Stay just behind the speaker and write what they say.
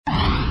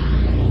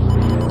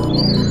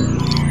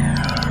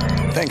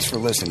Thanks for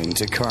listening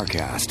to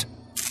CarCast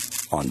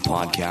on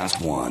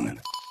Podcast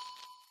One.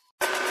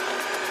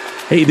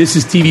 Hey, this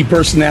is TV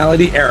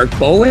personality Eric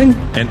Bowling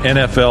and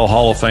NFL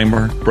Hall of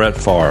Famer Brett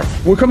Favre.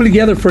 We're coming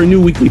together for a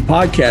new weekly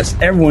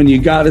podcast. Everyone, you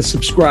got to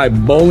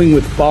subscribe. Bowling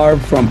with Favre,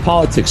 from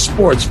politics,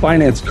 sports,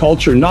 finance,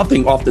 culture,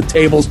 nothing off the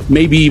tables,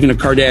 maybe even a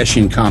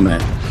Kardashian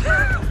comment.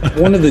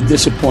 One of the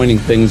disappointing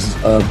things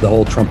of the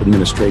whole Trump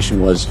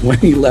administration was when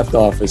he left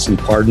office and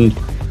pardoned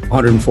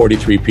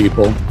 143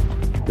 people,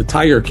 the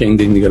Tiger King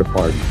didn't get a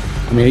pardon.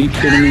 I mean, are you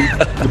kidding me?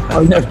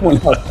 Everyone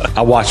else.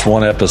 I watched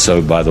one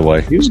episode, by the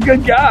way. He was a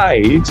good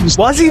guy.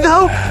 Was he,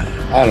 though?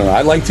 I don't know.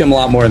 I liked him a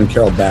lot more than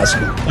Carol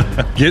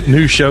Baskin. Get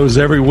new shows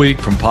every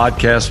week from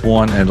Podcast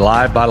One and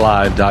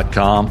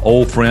LiveByLive.com.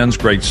 Old friends,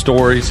 great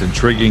stories,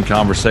 intriguing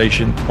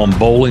conversation on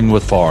Bowling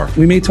with Favre.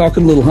 We may talk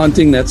a little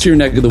hunting. That's your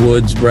neck of the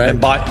woods, Brett.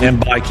 And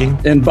biking.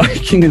 And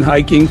biking and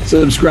hiking.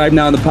 Subscribe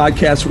now on the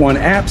Podcast One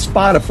app,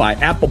 Spotify,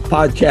 Apple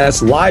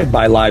Podcasts,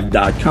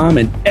 LiveByLive.com,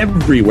 and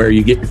everywhere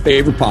you get your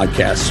favorite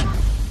podcasts.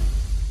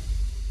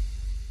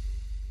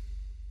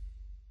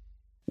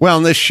 Well,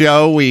 in this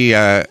show, we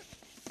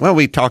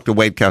talked to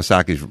Wade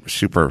Kawasaki's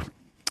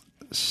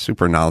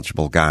super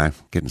knowledgeable guy,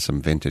 getting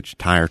some vintage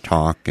tire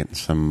talk, getting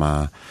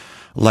some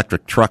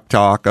electric truck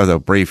talk, although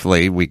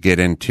briefly we get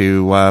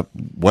into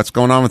what's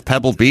going on with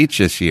Pebble Beach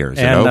this year. Is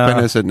it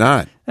open, is it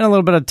not? And a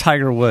little bit of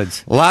Tiger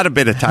Woods. A lot of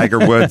bit of Tiger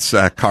Woods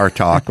car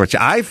talk, which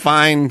I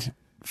find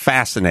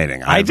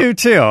fascinating. I do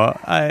too.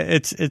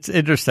 It's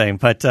interesting.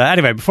 But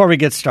anyway, before we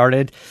get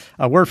started,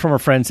 a word from our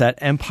friends at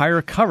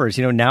Empire Covers.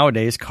 You know,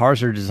 nowadays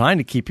cars are designed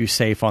to keep you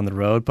safe on the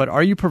road, but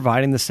are you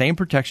providing the same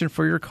protection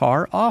for your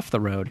car off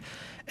the road?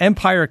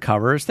 Empire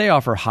Covers, they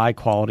offer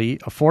high-quality,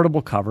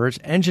 affordable covers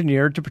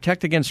engineered to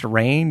protect against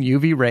rain,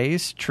 UV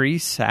rays, tree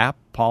sap,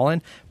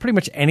 pollen, pretty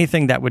much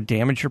anything that would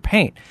damage your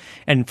paint.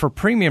 And for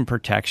premium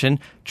protection,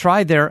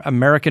 try their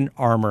American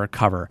Armor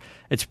cover.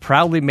 It's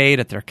proudly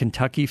made at their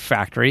Kentucky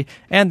factory,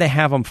 and they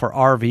have them for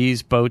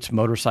RVs, boats,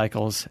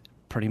 motorcycles,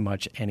 pretty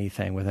much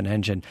anything with an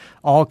engine.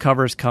 All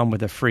covers come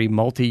with a free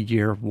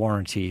multi-year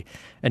warranty.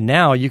 And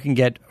now you can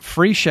get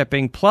free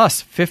shipping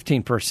plus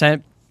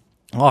 15%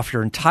 off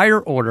your entire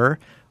order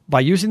by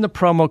using the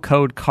promo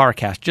code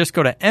CARCAST. Just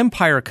go to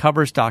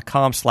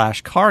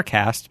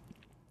empirecovers.com/CarCast.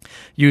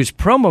 Use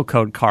promo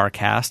code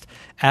CARCAST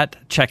at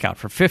checkout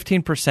for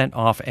 15%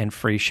 off and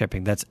free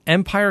shipping. That's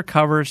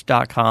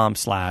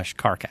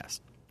empirecovers.com/CarCast.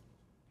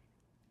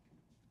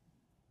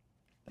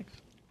 Thanks.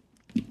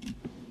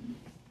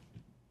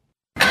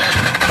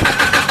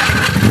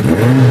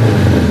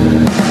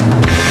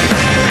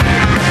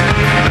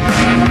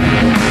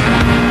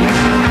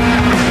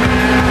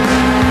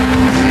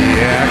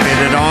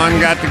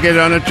 Got to get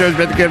on a church,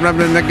 but to get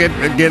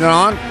it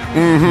on.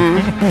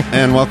 Mm-hmm.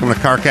 And welcome to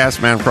CarCast,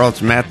 man.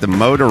 It's Matt, the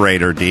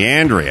moderator,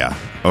 DeAndrea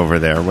over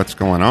there. What's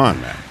going on,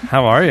 Matt?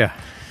 How are you?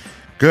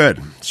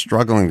 Good.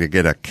 Struggling to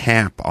get a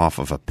cap off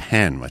of a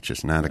pen, which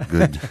is not a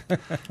good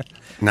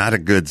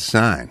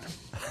sign.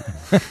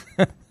 You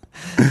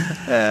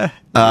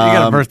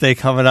got a birthday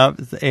coming up.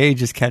 The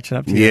age is catching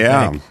up to you.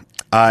 Yeah,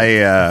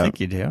 I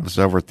think you do. Was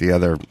over at the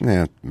other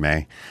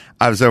May.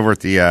 I was over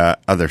at the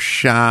other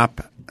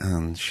shop.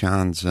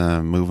 Sean's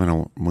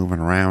moving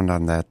around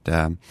on that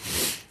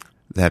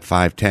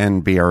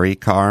 510 BRE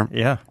car.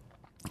 Yeah,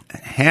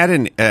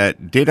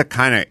 did a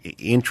kind of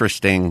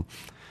interesting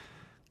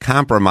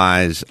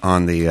compromise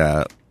on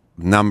the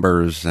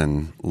numbers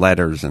and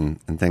letters and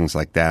things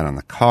like that on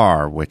the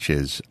car, which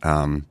is,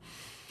 I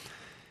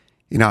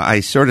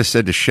sort of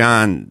said to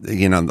Sean,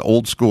 the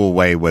old school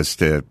way was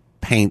to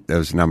paint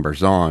those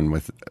numbers on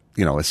with,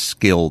 a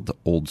skilled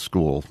old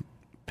school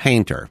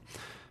painter.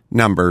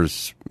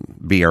 Numbers,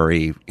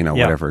 BRE,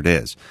 whatever it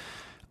is.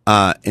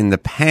 In the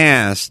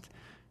past,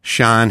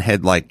 Sean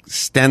had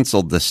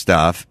stenciled the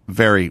stuff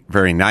very,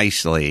 very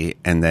nicely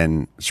and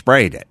then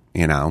sprayed it,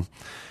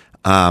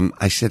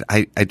 I said,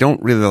 I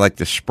don't really like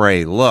the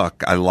spray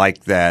look. I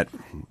like that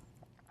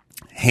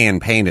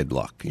hand-painted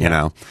look, you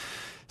know.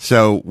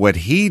 So what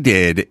he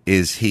did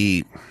is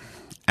he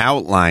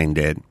outlined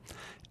it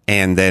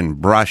and then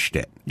brushed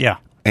it. Yeah.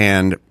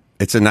 And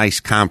it's a nice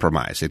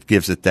compromise. It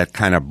gives it that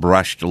kind of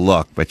brushed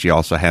look, but you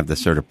also have the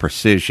sort of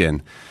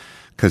precision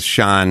because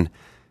Sean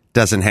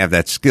doesn't have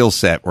that skill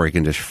set where he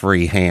can just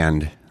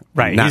freehand.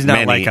 Right. He's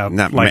not like a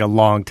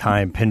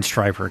long-time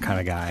pinstriper kind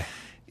of guy.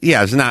 Yeah,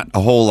 there's not a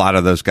whole lot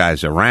of those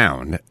guys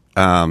around.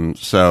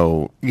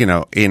 So,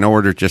 in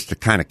order just to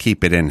kind of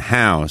keep it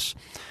in-house,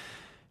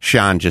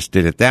 Sean just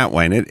did it that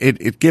way. And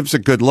it gives a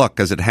good look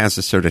because it has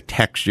the sort of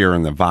texture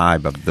and the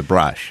vibe of the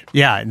brush.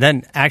 Yeah. And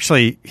then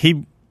actually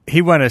he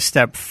went a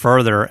step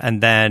further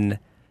and then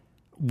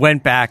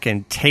went back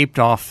and taped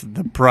off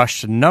the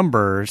brushed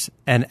numbers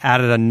and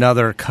added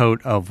another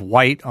coat of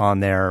white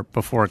on there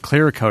before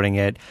clear coating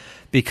it,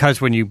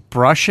 because when you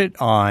brush it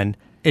on,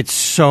 it's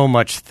so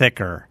much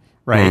thicker,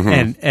 right?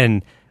 Mm-hmm.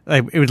 And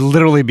it would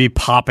literally be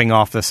popping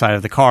off the side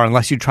of the car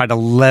unless you try to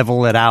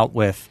level it out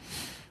with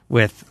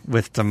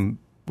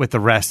with the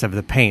rest of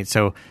the paint.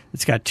 So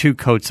it's got 2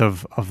 coats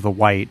of the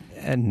white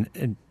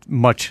and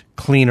much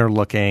cleaner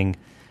looking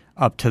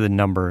up to the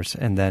numbers.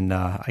 And then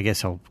I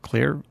guess I'll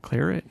clear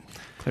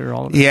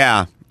all of it.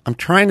 Yeah. I'm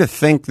trying to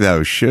think,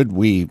 though, should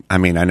we, I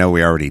mean, I know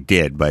we already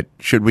did, but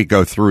should we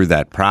go through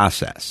that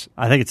process?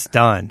 I think it's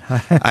done.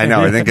 I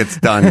know, I think it's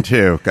done,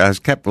 too. I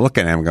kept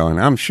looking at him going,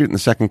 I'm shooting the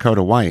second coat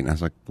of white. And I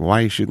was like, why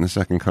are you shooting the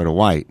second coat of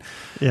white?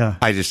 Yeah.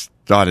 I just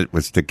thought it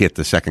was to get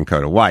the second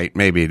coat of white.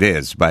 Maybe it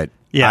is, but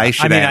yeah, I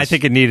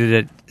think it needed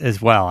it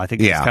as well. I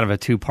think it's kind of a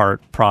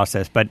 2-part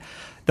process, but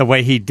the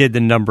way he did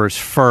the numbers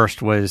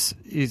first was,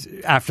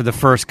 after the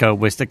first coat,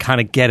 was to kind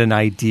of get an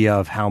idea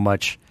of how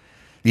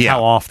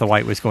off the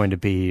white was going to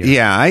be.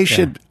 I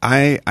should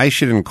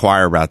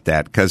inquire about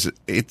that, because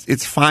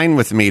it's fine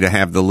with me to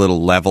have the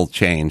little level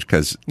change,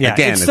 because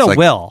again, it's like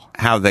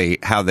how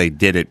they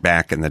did it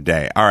back in the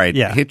day. All right,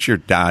 hit your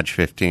Dodge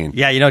 15.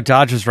 Yeah,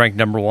 Dodge was ranked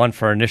number 1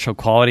 for initial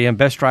quality and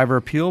best driver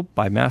appeal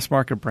by mass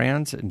market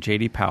brands and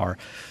J.D. Power.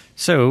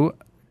 So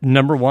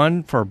number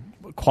 1 for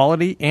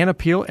quality and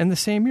appeal in the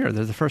same year.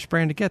 They're the first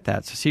brand to get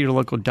that. So see your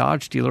local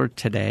Dodge dealer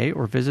today,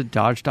 or visit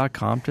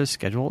Dodge.com to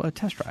schedule a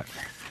test drive.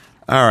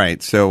 All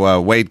right, so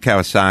Wade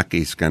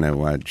Kawasaki is going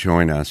to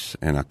join us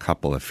in a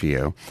couple of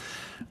few.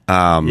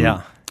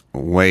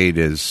 Wade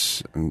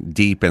is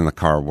deep in the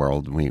car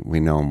world. We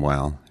know him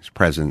well. He's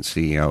president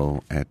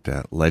CEO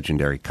at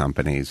legendary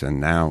companies, and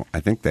now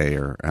I think they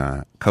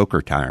are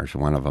Coker Tires,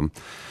 one of them.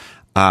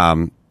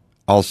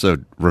 Also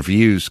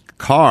reviews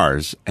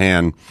cars,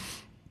 and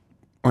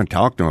I want to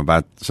talk to him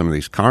about some of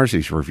these cars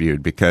he's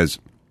reviewed, because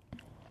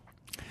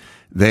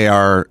they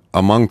are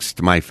amongst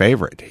my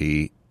favorite.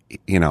 He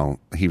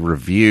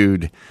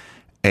reviewed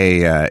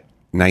a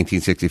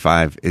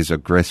 1965 is a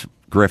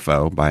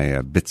Griffo by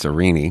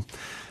Bizzarini,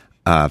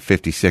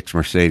 56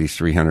 Mercedes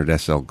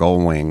 300 SL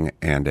Gullwing,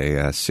 and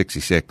a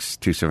 66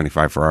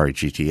 275 Ferrari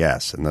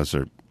GTS, and those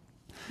are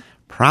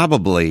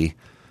probably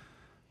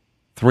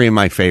 3 of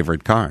my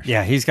favorite cars.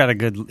 Yeah, he's got a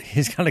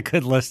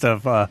good list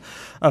of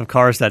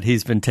cars that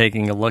he's been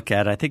taking a look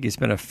at. I think he's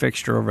been a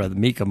fixture over at the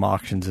Mecum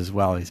auctions as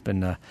well. He's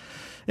been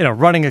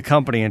running a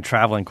company and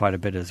traveling quite a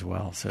bit as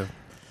well.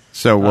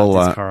 So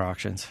we'll car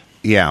auctions.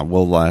 Yeah,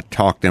 we'll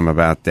talk to him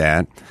about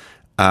that.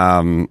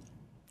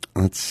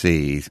 Let's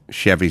see.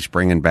 Chevy's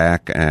bringing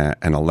back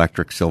an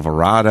electric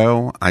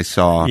Silverado. I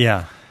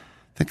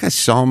think I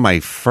saw my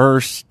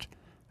first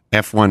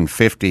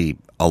F-150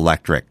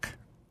 electric.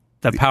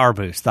 The Power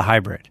Boost, the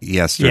hybrid.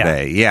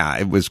 Yesterday. Yeah,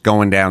 it was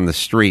going down the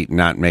street,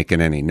 not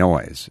making any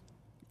noise.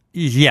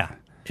 Yeah,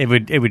 it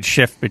would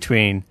shift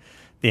between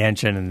the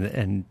engine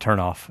and turn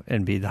off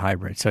and be the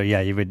hybrid. So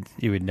yeah, you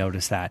would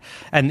notice that.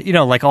 And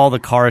like all the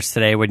cars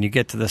today, when you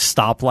get to the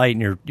stoplight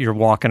and you're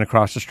walking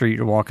across the street,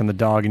 you're walking the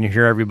dog, and you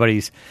hear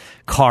everybody's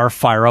car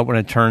fire up when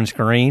it turns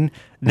green,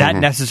 that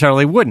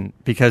necessarily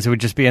wouldn't, because it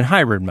would just be in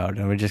hybrid mode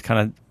and it would just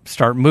kind of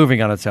start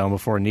moving on its own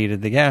before it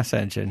needed the gas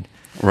engine.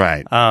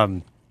 Right.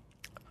 I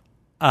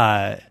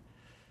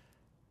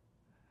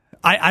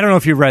don't know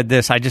if you read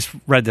this. I just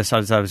read this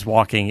as I was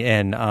walking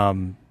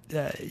in.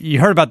 You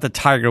heard about the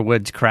Tiger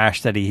Woods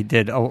crash that he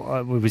did. It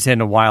was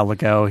in a while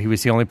ago. He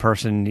was the only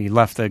person. He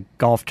left the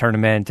golf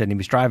tournament and he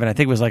was driving, I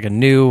think it was like a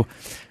new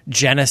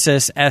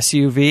Genesis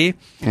SUV.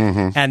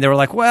 Mm-hmm. And they were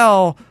like,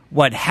 well,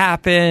 what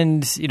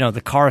happened?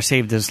 The car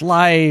saved his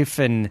life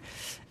and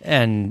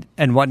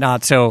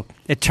whatnot. So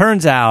it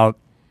turns out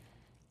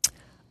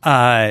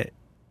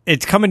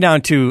it's coming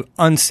down to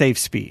unsafe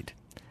speed.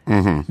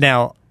 Mm-hmm.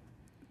 Now,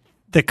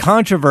 the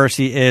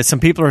controversy is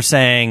some people are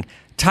saying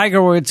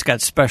Tiger Woods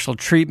got special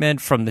treatment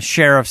from the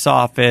sheriff's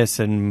office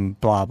and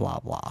blah, blah,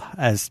 blah,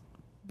 as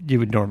you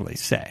would normally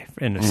say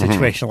in a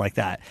situation like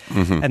that.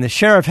 Mm-hmm. And the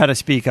sheriff had to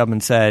speak up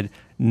and said,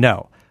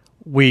 no,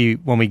 when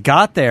we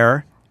got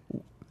there,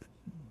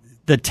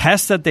 the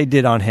tests that they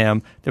did on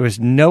him, there was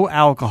no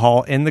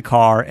alcohol in the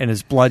car and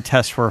his blood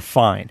tests were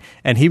fine.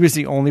 And he was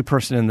the only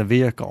person in the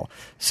vehicle.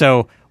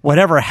 So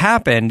whatever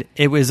happened,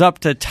 it was up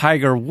to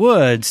Tiger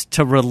Woods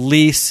to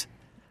release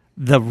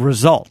the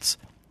results.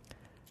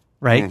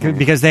 Right,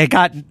 because he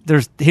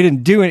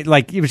didn't do it,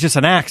 like it was just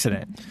an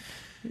accident,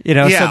 so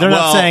they're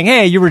not saying,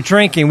 "Hey, you were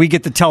drinking." We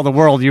get to tell the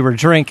world you were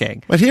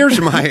drinking. But here's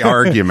my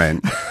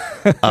argument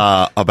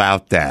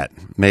about that.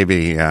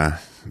 Maybe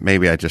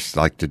I just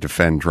like to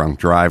defend drunk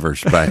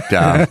drivers, but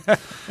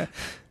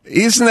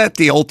isn't that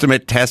the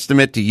ultimate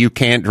testament to you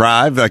can't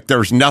drive? Like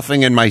there's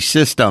nothing in my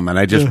system, and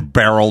I just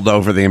barreled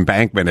over the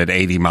embankment at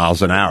 80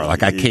 miles an hour.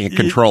 Like I can't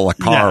control a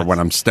car when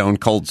I'm stone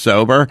cold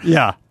sober.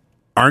 Yeah.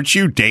 Aren't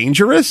you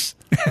dangerous?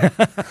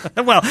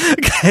 Well,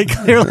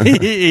 clearly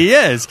he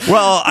is.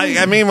 Well,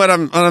 I mean, what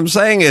I'm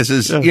saying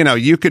is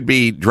you could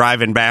be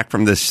driving back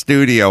from the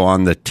studio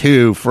on the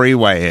 2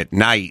 freeway at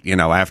night,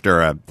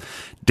 after a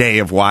day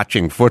of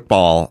watching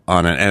football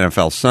on an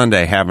NFL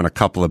Sunday, having a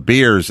couple of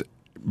beers,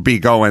 be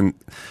going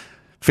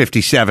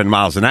 57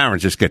 miles an hour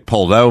and just get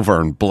pulled over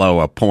and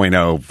blow a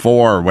 .04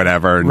 or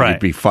whatever, and you'd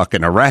be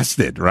fucking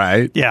arrested,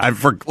 right? Yeah.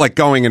 For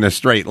going in a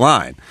straight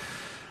line.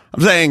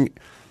 I'm saying,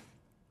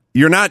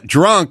 you're not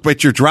drunk,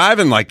 but you're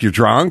driving like you're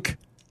drunk.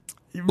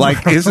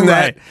 Like, isn't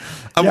Right.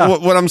 that Yeah.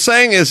 what I'm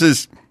saying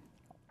is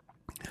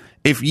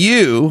if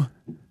you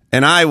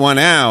and I went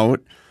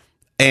out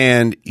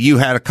and you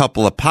had a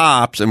couple of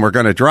pops and we're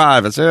going to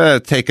drive, I'd say,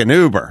 take an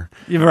Uber.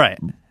 You're right.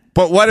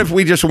 But what if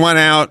we just went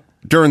out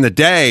during the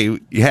day,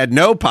 you had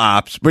no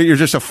pops, but you're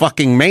just a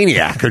fucking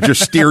maniac or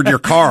just steered your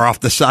car off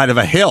the side of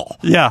a hill?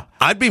 Yeah.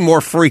 I'd be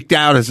more freaked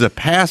out as a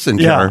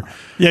passenger.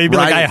 Yeah, you'd be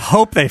like, riding- I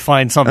hope they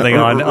find something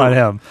on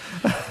him.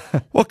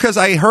 Well, because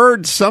I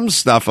heard some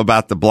stuff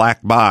about the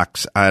black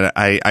box.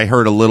 I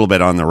heard a little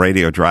bit on the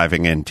radio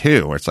driving in,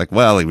 too, where it's like,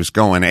 well, he was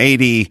going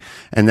 80,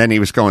 and then he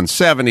was going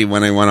 70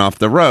 when he went off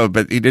the road,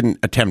 but he didn't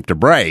attempt to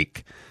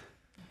brake.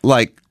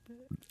 Like,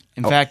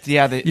 In fact, the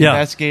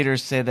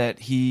investigators say that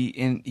he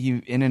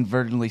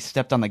inadvertently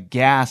stepped on the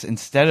gas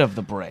instead of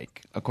the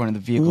brake, according to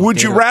the vehicle.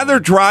 would you rather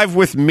drive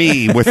with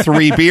me with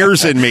 3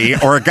 beers in me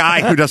or a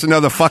guy who doesn't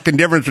know the fucking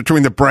difference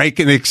between the brake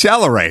and the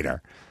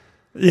accelerator?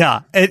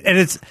 Yeah, and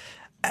it's...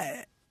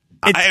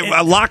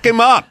 I lock him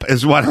up,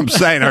 is what I'm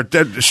saying. Or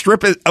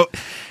strip it. Oh,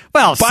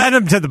 Well, send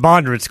him to the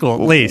bondage school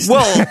at least.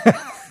 well,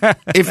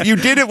 if you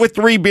did it with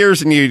 3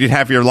 beers in you, you'd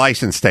have your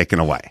license taken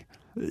away.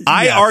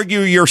 I argue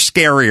you're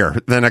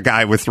scarier than a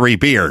guy with 3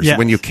 beers Yes.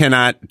 when you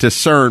cannot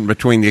discern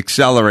between the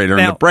accelerator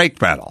and the brake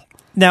pedal.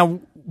 Now,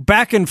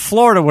 back in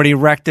Florida, when he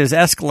wrecked his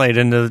Escalade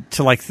into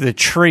like the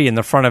tree in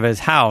the front of his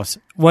house,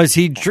 was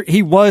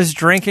he was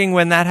drinking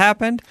when that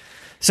happened?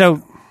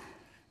 So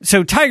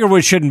Tiger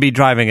Woods shouldn't be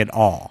driving at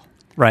all,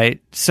 right?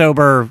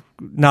 Sober,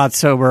 not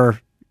sober,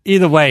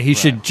 either way, he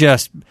should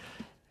just.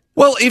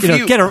 Well, if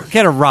you get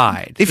a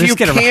ride. If you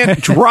can't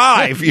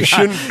drive, you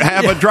shouldn't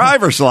have a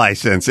driver's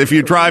license. If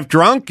you drive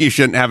drunk, you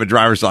shouldn't have a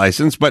driver's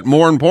license. But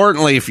more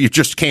importantly, if you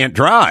just can't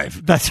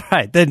drive, that's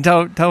right. Then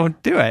don't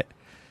do it.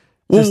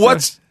 Well,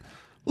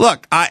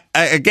 look? I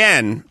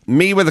again,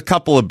 me with a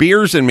couple of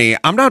beers in me,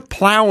 I'm not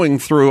plowing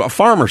through a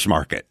farmer's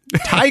market.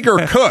 Tiger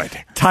could.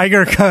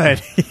 Tiger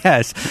could.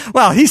 Yes.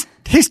 Well, he's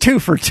 2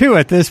 for 2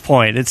 at this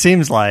point. It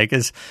seems like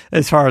as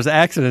far as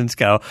accidents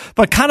go,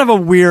 but kind of a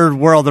weird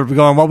world that we're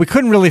going. Well, we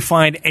couldn't really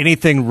find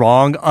anything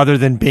wrong other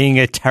than being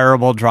a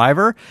terrible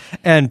driver,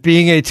 and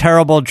being a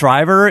terrible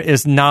driver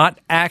is not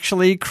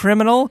actually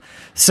criminal.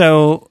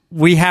 So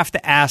we have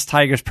to ask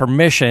Tiger's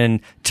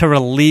permission to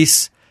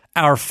release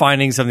our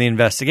findings of the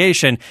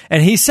investigation.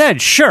 And he said,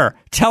 sure,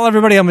 tell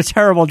everybody I'm a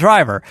terrible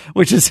driver,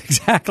 which is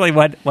exactly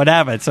what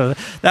happened. So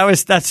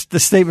that's the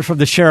statement from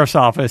the sheriff's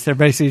office. They're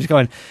basically just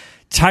going,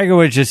 Tiger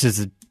Woods just is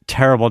a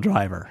terrible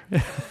driver.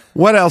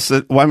 What else?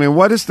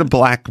 What does the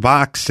black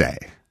box say?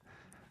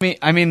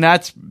 I mean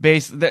that's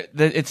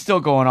it's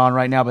still going on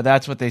right now, but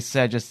that's what they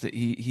said. Just that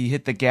he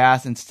hit the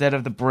gas instead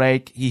of the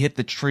brake. He hit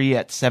the tree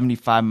at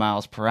 75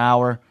 miles per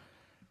hour,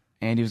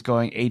 and he was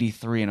going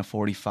 83 in a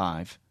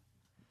 45.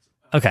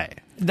 Okay.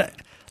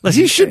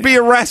 He should be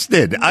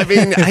arrested. I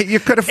mean, you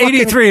could have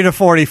 83 to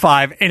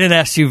 45 in an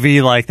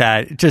SUV like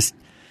that. It just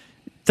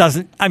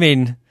doesn't. I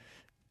mean,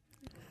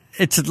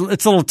 it's a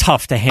little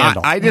tough to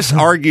handle. I just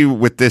argue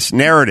with this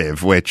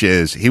narrative, which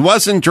is he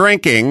wasn't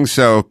drinking,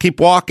 so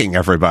keep walking,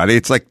 everybody.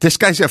 It's like this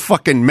guy's a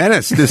fucking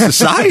menace to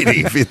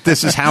society if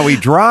this is how he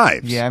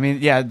drives. Yeah, I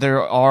mean,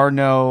 there are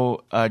no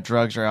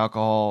drugs or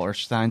alcohol or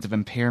signs of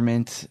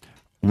impairment.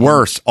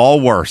 Worse,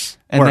 all worse.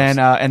 And then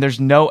and there's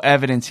no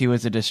evidence he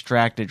was a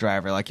distracted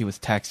driver, like he was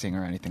texting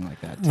or anything like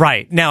that.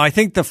 Right. Now, I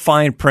think the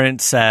fine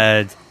print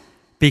said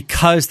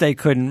because they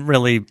couldn't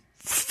really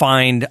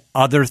find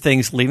other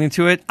things leading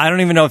to it, I don't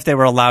even know if they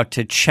were allowed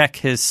to check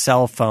his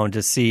cell phone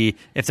to see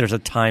if there's a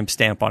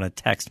timestamp on a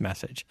text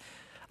message.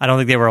 I don't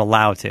think they were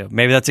allowed to.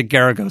 Maybe that's a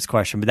Garagos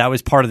question, but that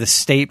was part of the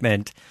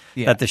statement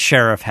that the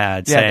sheriff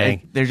had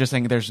saying. They're just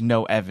saying there's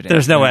no evidence.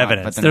 There's no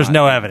evidence. There's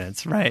no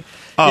evidence, right?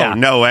 Oh,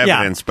 no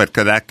evidence, but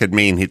that could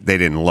mean they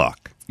didn't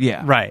look.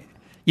 Yeah. Right.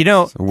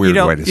 It's a weird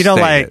way to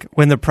state it.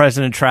 When the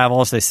president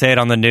travels, they say it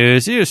on the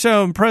news.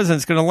 So the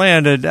president's going to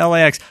land at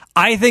LAX.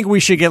 I think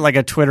we should get like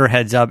a Twitter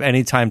heads up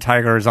anytime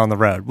Tiger is on the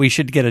road. We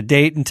should get a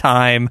date and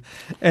time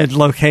and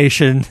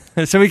location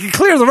so we can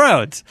clear the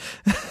roads.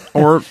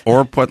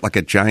 Or put like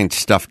a giant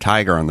stuffed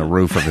tiger on the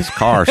roof of his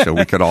car so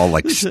we could all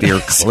like steer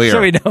clear.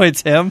 So we know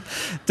it's him.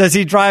 Does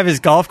he drive his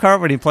golf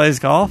cart when he plays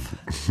golf?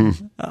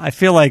 I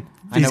feel like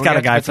he's got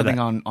a guy for that.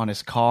 Something on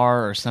his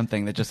car or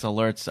something that just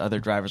alerts other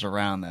drivers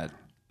around that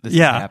this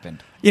has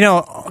happened.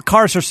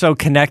 Cars are so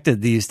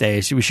connected these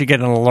days. We should get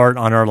an alert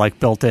on our like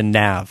built-in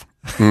nav.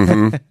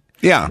 Mm-hmm.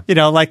 Yeah.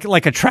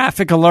 Like a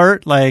traffic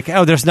alert, like,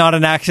 oh, there's not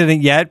an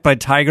accident yet,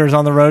 but Tiger's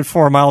on the road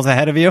 4 miles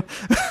ahead of you.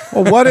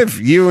 Well, what if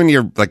you and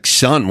your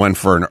son went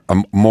for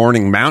a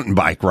morning mountain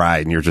bike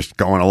ride and you're just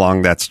going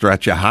along that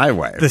stretch of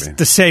highway?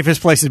 The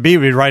safest place to be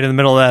would be right in the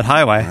middle of that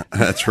highway.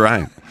 That's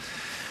right.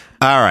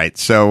 All right.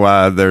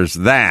 So there's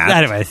that.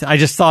 Anyway, I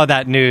just saw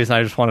that news and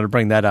I just wanted to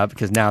bring that up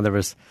because now there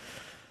was,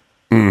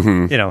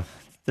 there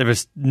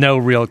was no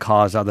real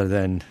cause other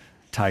than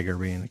Tiger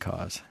being the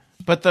cause.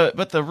 But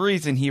the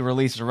reason he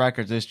released the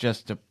records is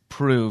just to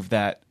prove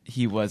that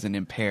he wasn't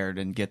impaired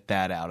and get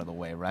that out of the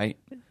way, right?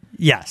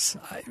 Yes.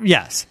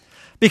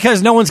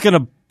 Because no one's going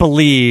to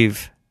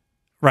believe,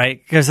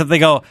 right? Because if they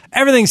go,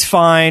 everything's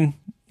fine,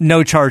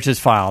 no charges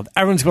filed.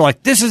 Everyone's going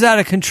like, this is out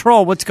of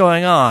control. What's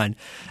going on?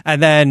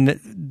 And then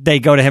they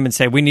go to him and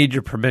say, we need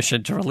your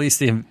permission to release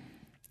the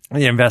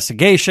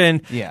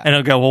investigation. Yeah. And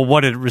he'll go, well,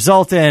 what did it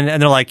result in?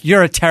 And they're like,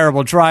 you're a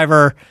terrible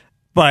driver,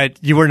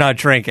 but you were not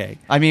drinking.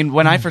 I mean,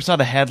 when I first saw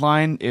the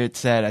headline, it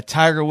said a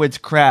Tiger Woods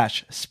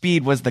crash.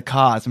 Speed was the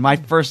cause. My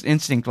first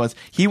instinct was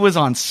he was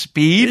on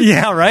speed.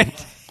 Yeah,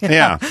 right.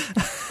 Yeah.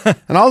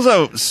 And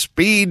also,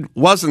 speed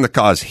wasn't the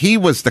cause. He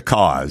was the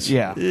cause.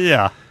 Yeah.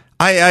 Yeah.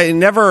 I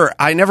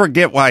never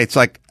get why it's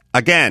like,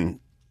 again,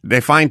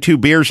 they find 2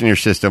 beers in your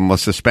system, will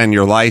suspend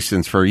your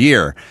license for a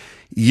year.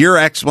 Your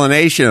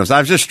explanation is, I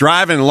was just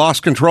driving and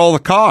lost control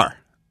of the car.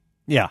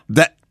 Yeah.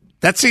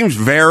 That seems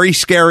very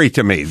scary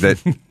to me.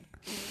 That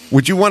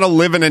would you want to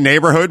live in a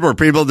neighborhood where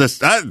people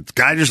just,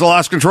 guy just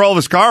lost control of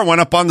his car and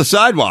went up on the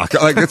sidewalk?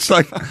 Like, it's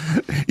like,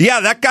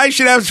 yeah, that guy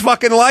should have his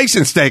fucking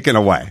license taken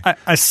away.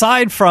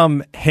 Aside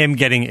from him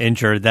getting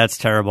injured, that's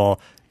terrible.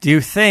 Do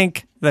you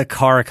think the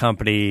car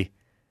company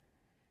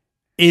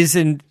is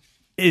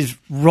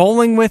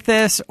rolling with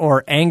this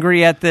or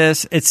angry at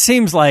this? It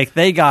seems like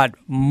they got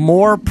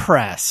more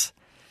press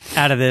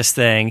out of this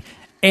thing,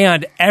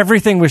 and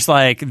everything was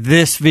like,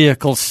 this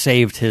vehicle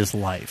saved his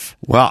life.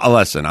 Well,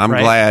 listen, I'm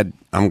Right?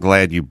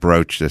 glad you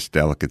broached this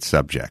delicate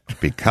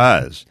subject,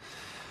 because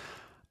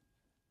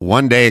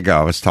one day ago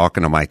I was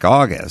talking to Mike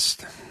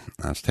August.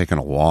 I was taking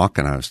a walk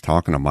and I was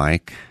talking to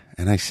Mike,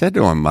 and I said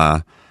to him,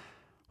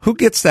 who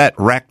gets that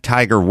wrecked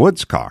Tiger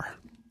Woods car?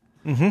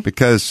 Mm-hmm.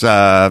 Because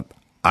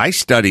I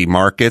study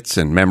markets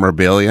and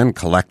memorabilia and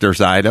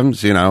collector's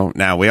items. You know,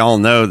 now we all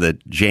know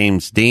that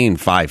James Dean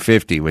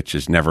 550, which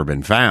has never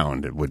been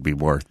found, it would be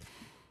worth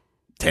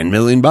 $10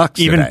 million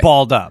Even today.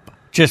 balled up.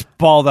 Just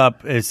balled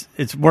up, it's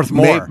worth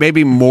more.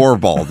 Maybe more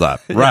balled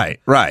up. Right,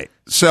 right.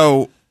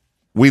 So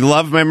we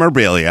love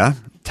memorabilia.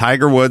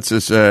 Tiger Woods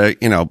is,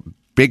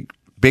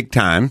 big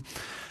time.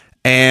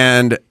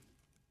 And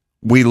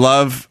we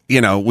love a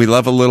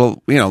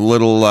little,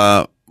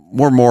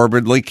 more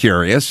morbidly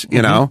curious,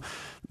 you know.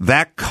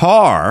 That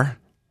car,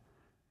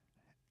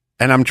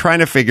 and I'm trying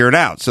to figure it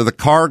out. So the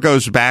car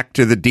goes back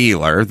to the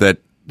dealer that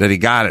he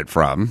got it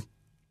from,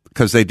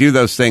 because they do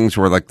those things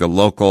where, like, the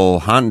local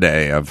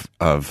Hyundai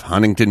of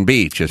Huntington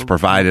Beach has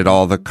provided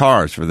all the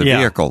cars for the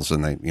vehicles,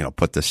 and they,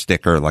 put the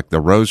sticker like the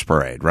Rose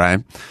Parade, right?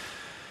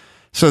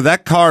 So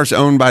that car's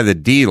owned by the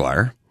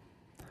dealer.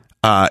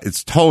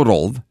 It's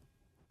totaled.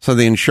 So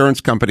the insurance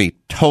company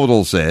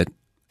totals it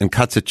and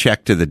cuts a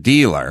check to the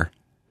dealer.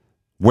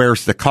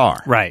 Where's the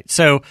car? Right.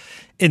 So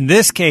in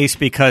this case,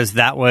 because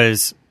that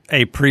was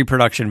a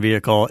pre-production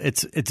vehicle,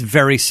 it's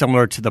very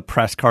similar to the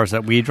press cars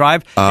that we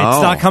drive. Oh.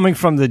 It's not coming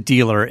from the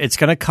dealer. It's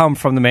going to come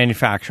from the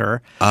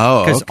manufacturer.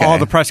 Oh, because okay. all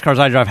the press cars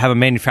I drive have a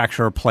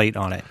manufacturer plate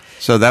on it.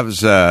 So that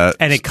was...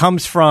 and it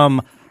comes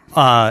from...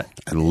 I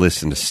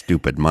listen to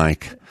stupid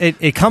Mike.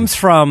 It comes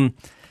from...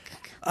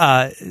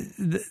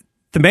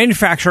 The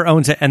manufacturer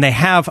owns it, and they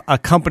have a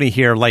company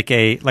here, like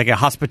a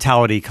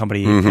hospitality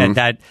company, and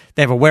that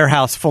they have a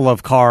warehouse full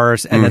of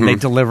cars, and then they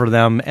deliver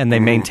them and they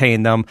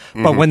maintain them.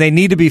 But when they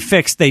need to be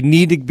fixed, they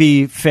need to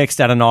be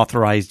fixed at an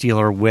authorized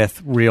dealer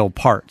with real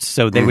parts.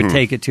 So they would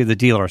take it to the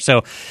dealer.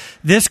 So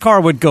this car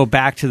would go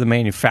back to the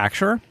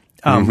manufacturer,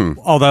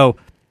 although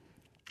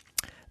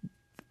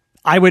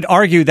I would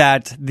argue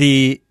that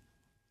the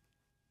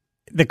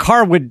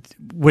car would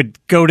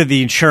go to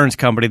the insurance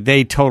company,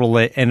 they total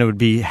it, and it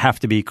would have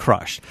to be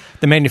crushed.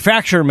 The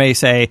manufacturer may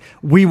say,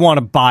 we want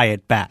to buy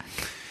it back.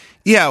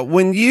 Yeah,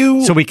 when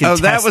you... So we can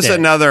that test was it.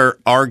 another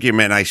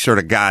argument I sort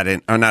of got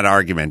in, or not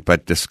argument,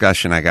 but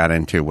discussion I got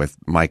into with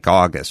Mike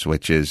August,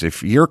 which is,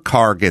 if your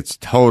car gets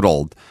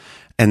totaled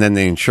and then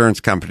the insurance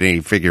company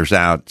figures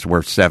out it's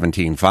worth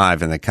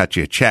 $17,500 and they cut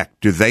you a check,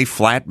 do they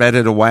flatbed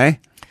it away?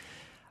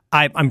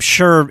 I'm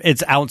sure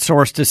it's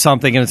outsourced to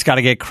something and it's got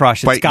to get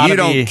crushed. It's But you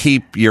don't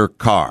keep your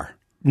car.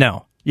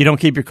 No, you don't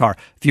keep your car.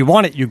 If you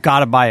want it, you got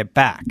to buy it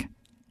back.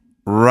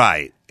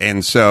 Right.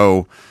 And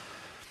so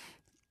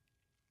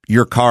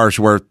your car's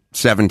worth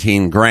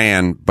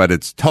 $17,000, but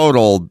it's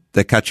totaled.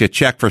 They cut you a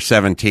check for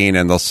 $17,000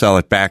 and they'll sell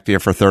it back to you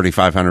for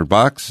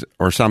 $3,500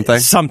 or something.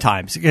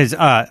 Sometimes, because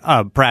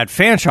Brad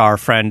Fanshaw, our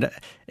friend,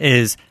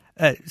 is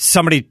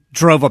somebody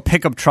drove a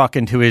pickup truck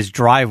into his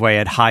driveway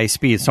at high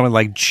speed. Someone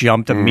like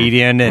jumped a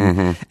median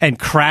and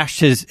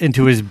crashed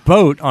into his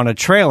boat on a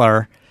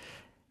trailer.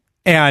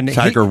 And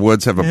Tiger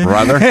Woods have a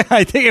brother?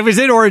 I think it was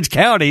in Orange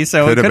County,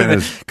 so it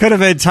could have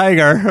been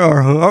Tiger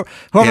or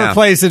whoever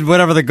plays in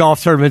whatever the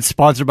golf tournament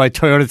sponsored by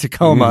Toyota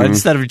Tacoma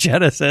instead of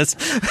Genesis.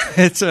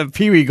 It's a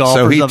Pee Wee golf.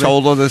 So or he something.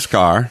 totaled his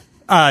car.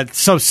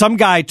 So some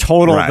guy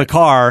totaled the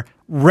car,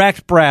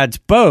 wrecked Brad's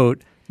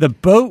boat. The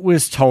boat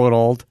was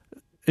totaled.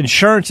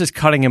 Insurance is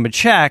cutting him a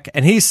check,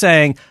 and he's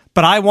saying,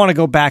 but I want to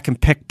go back and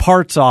pick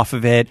parts off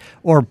of it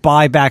or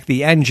buy back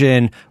the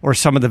engine or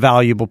some of the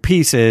valuable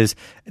pieces.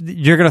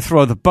 You're going to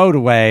throw the boat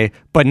away,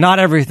 but not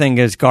everything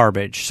is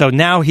garbage. So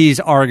now he's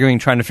arguing,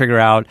 trying to figure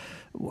out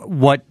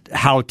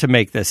how to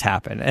make this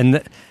happen. And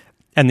the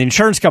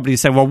insurance company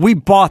is saying, well, we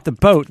bought the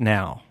boat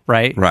now,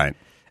 right? Right.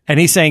 And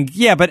he's saying,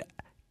 yeah, but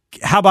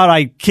how about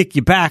I kick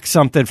you back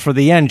something for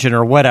the engine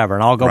or whatever,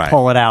 and I'll go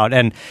pull it out.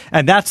 And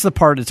that's the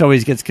part that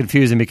always gets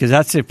confusing, because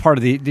that's the part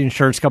of the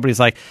insurance company's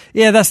like,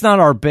 yeah, that's not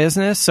our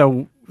business.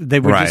 So they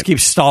would just keep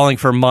stalling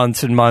for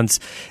months and months.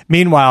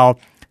 Meanwhile,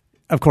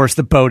 of course,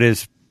 the boat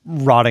is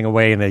rotting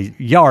away in a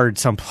yard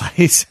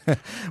someplace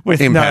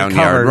with impound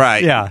not covered. Yard,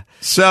 right? Yeah.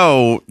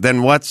 So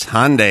then, what's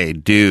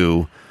Hyundai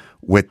do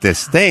with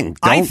this thing?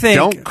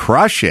 Don't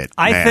crush it.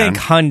 I think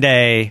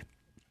Hyundai.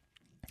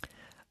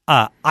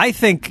 I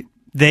think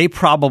they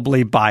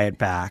probably buy it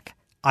back.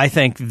 I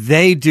think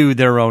they do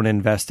their own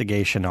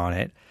investigation on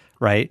it,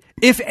 right?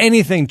 If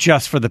anything,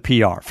 just for the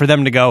PR, for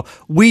them to go,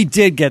 we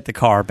did get the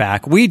car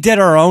back. We did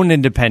our own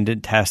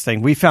independent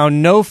testing. We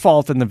found no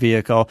fault in the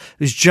vehicle. It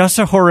was just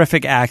a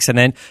horrific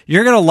accident.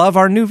 You're going to love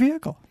our new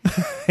vehicle.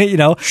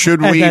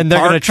 Should and we? then they're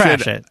going to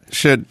trash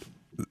it.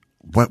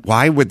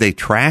 Why would they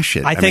trash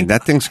it? I mean,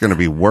 that thing's going to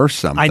be worth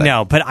something. I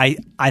know, but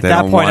at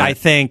that point,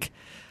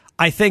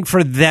 I think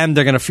for them,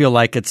 they're going to feel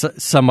like it's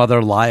some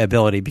other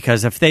liability,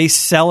 because if they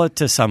sell it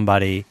to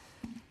somebody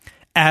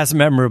as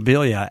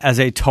memorabilia, as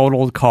a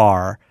totaled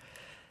car,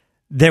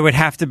 there would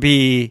have to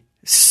be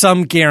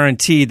some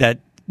guarantee that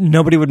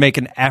nobody would make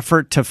an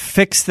effort to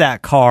fix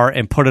that car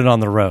and put it on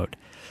the road.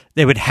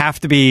 They would have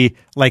to be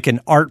like an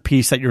art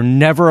piece that you're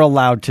never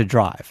allowed to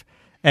drive.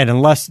 And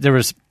unless there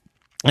was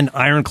an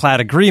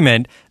ironclad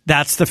agreement,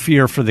 that's the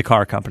fear for the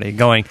car company,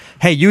 going,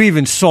 hey, you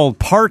even sold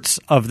parts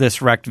of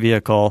this wrecked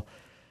vehicle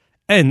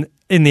in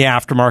the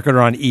aftermarket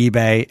or on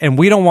eBay, and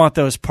we don't want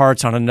those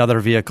parts on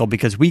another vehicle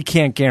because we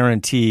can't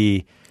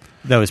guarantee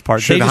those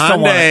parts. Should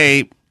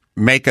Hyundai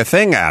make a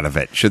thing out of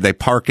it? Should they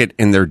park it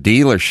in their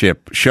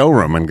dealership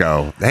showroom and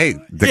go, hey,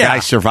 the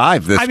guy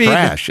survived this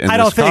crash in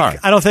this car?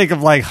 I don't think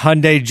of like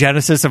Hyundai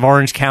Genesis of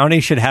Orange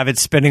County should have it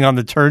spinning on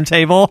the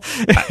turntable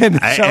in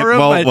the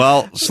showroom.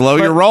 Well, slow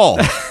your roll.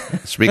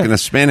 Speaking of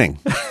spinning.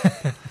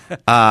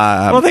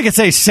 I don't think it's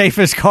a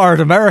safest car in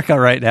America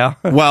right now.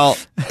 Well,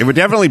 it would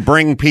definitely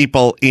bring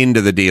people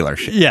into the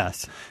dealership.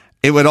 Yes.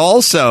 It would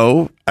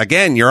also,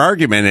 again, your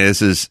argument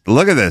is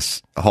look at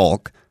this,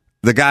 Hulk.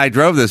 The guy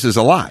drove this is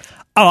alive.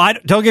 Oh,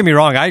 don't get me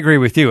wrong. I agree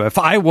with you. If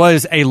I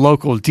was a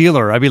local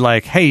dealer, I'd be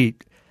like, hey,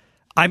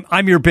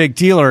 I'm your big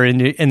dealer in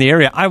the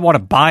area. I want to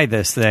buy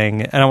this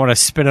thing, and I want to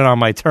spin it on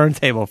my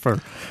turntable for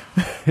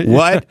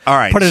what? All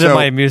right. Put it in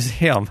my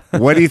museum.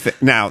 What do you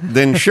think? Now,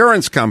 the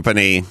insurance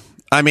company,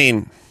 I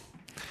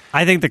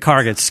think the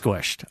car gets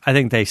squished. I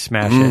think they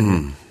smash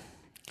it.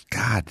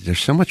 God, there's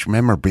so much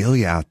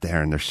memorabilia out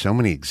there, and there's so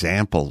many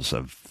examples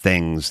of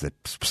things that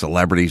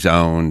celebrities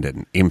owned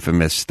and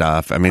infamous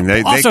stuff. I mean,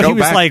 they go he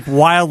was back. like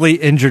wildly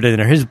injured in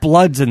there. His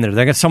blood's in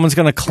there. Someone's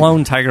going to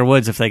clone Tiger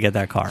Woods if they get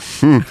that car.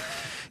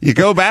 You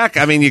go back.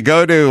 You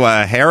go to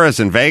Harrah's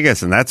in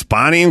Vegas, and that's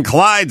Bonnie and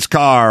Clyde's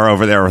car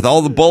over there with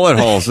all the bullet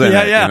holes in it.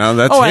 Yeah.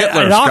 That's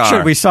Hitler's at auction,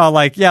 car. we saw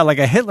like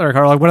a Hitler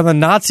car, like one of the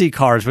Nazi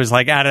cars was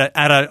like at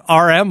a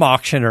RM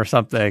auction or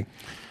something.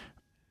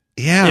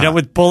 Yeah,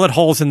 with bullet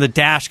holes in the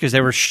dash because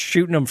they were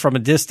shooting them from a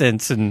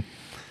distance. And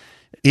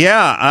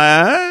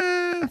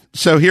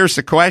so here's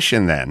the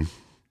question then: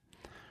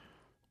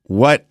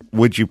 what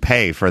would you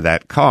pay for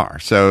that car?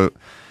 So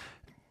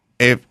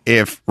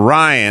if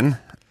Ryan,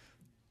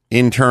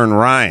 intern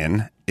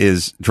Ryan,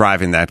 is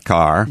driving that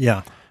car, you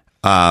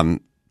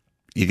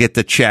get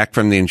the check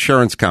from the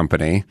insurance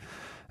company,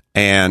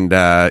 and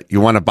you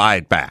want to buy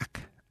it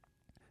back.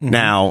 Mm-hmm.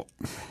 Now,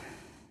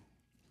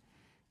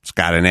 it's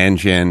got an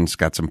engine, it's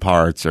got some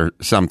parts or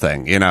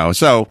something,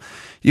 so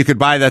you could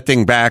buy that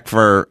thing back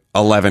for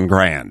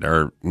 $11,000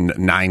 or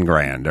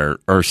 $9,000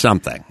 or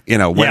something,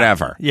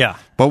 whatever. Yeah.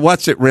 But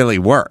what's it really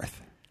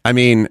worth?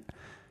 Well,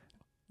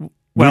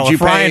 if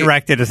Ryan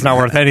wrecked it, it's not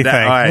worth anything.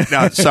 All right.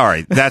 No,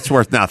 sorry. That's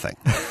worth nothing.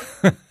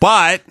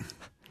 But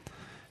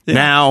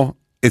now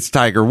it's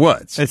Tiger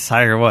Woods. It's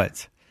Tiger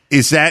Woods.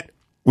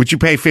 Would you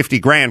pay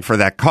 $50,000 for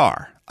that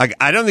car?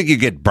 I don't think you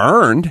get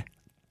burned.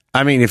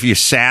 If you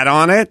sat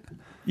on it.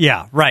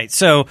 Yeah, right.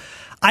 So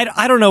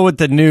I don't know what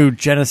the new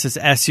Genesis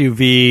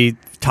SUV,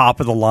 top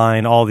of the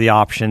line, all the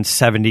options,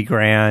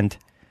 $70,000.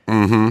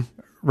 Mm-hmm.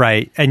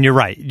 Right, and you're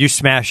right. You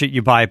smash it,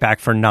 you buy it back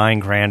for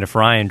 $9,000 if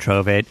Ryan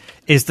drove it.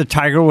 Is the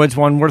Tiger Woods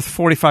one worth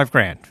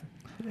 $45,000?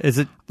 Is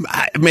it?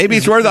 Maybe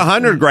it's worth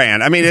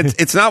 $100,000.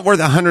 It's not worth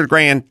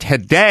 $100,000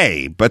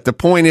 today. But the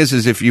point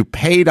is if you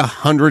paid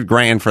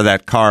 $100,000 for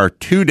that car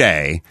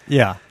today,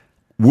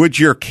 would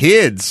your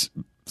kids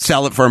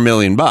sell it for $1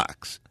 million?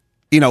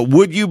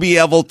 Would you be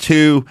able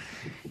to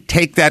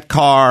take that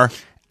car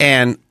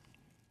and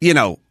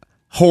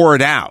whore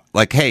it out?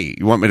 Like, hey,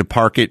 you want me to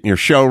park it in your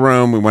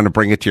showroom? We want to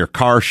bring it to your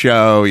car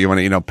show. You want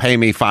to, pay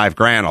me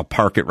 $5,000. I'll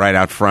park it right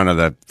out front of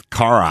the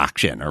car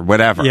auction or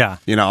whatever. Yeah.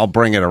 I'll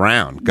bring it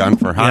around. Gun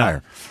for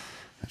hire.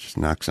 Yeah. Just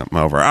knock something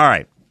over. All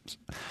right.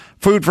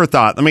 Food for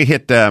thought. Let me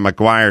hit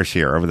Meguiar's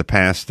here. Over the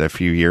past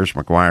few years,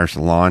 Meguiar's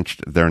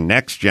launched their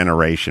next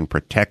generation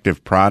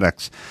protective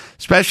products,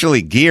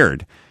 specially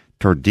geared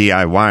toward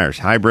DIYers.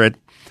 Hybrid,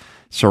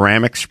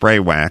 ceramic spray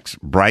wax,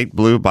 bright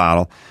blue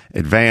bottle,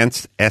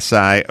 advanced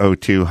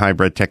SiO2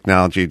 hybrid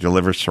technology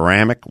delivers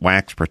ceramic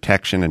wax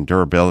protection and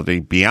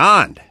durability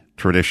beyond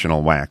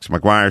traditional wax.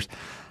 Meguiar's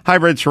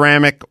hybrid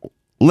ceramic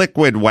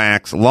liquid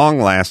wax,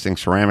 long-lasting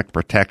ceramic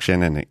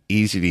protection, and an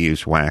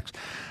easy-to-use wax.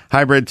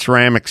 Hybrid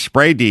ceramic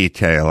spray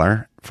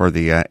detailer for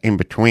the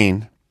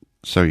in-between,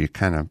 so you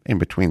kind of in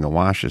between the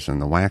washes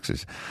and the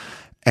waxes.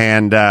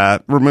 And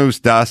removes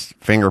dust,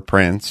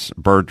 fingerprints,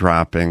 bird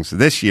droppings.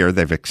 This year,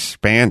 they've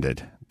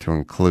expanded to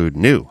include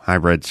new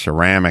hybrid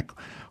ceramic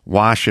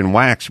wash and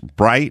wax,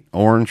 bright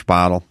orange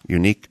bottle,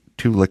 unique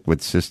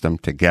 2-liquid system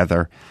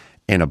together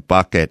in a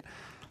bucket.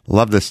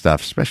 Love this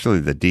stuff, especially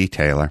the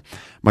detailer.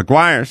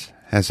 Meguiar's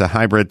has a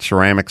hybrid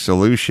ceramic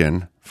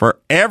solution for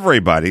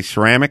everybody.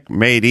 Ceramic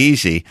made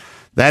easy.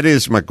 That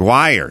is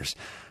Meguiar's.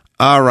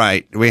 All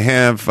right, we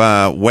have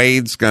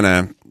Wade's going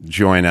to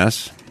join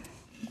us.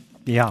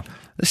 Yeah.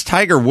 This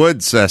Tiger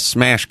Woods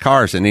smash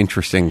car is an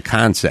interesting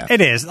concept. It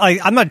is.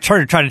 I'm not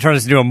trying to turn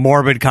this into a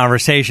morbid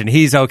conversation.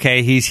 He's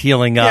okay. He's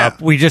healing up.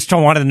 Yeah. We just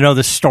don't want to know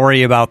the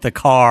story about the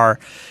car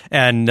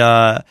and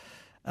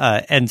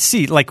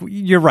see. Like,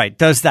 you're right.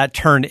 Does that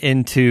turn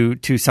into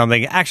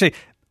something? Actually,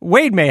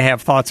 Wade may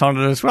have thoughts on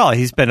it as well.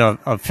 He's been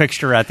a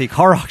fixture at the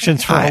car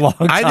auctions for a long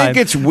time. I think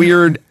it's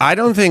weird. I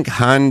don't think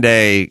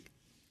Hyundai.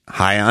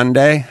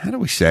 How do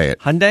we say it?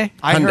 Hyundai?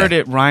 I heard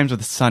it rhymes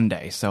with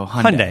Sunday, so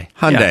Hyundai.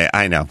 Hyundai, Yeah.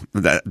 I know.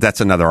 That's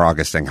another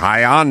August thing.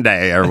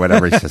 Hyundai or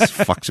whatever. He says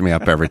fucks me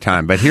up every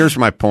time. But here's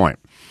my point.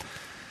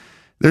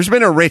 There's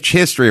been a rich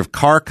history of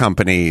car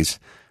companies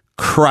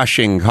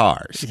crushing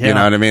cars. Yeah. You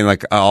know what I mean?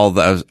 Like all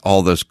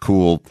those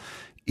cool,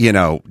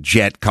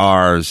 jet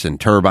cars and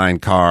turbine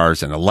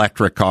cars and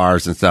electric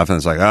cars and stuff. And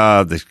it's like,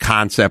 oh, the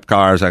concept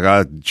cars, like,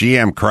 oh,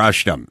 GM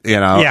crushed them,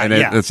 Yeah, and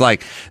yeah. it's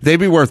like they'd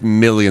be worth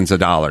millions of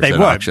dollars They at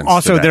would. auctions.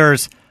 Also, today.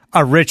 there's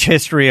a rich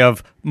history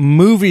of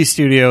movie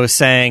studios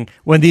saying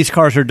when these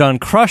cars are done,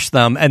 crush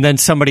them, and then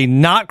somebody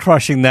not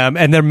crushing them,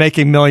 and they're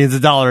making millions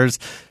of dollars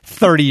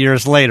 30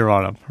 years later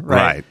on them.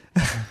 Right.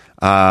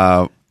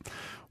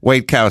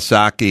 Wade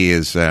Kawasaki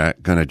is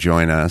going to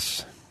join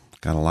us.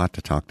 Got a lot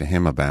to talk to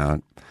him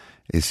about.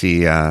 Is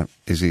he? Oh,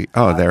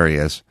 there he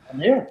is. I'm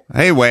here.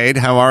 Hey, Wade,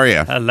 how are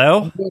you?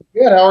 Hello?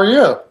 Good. How are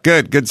you?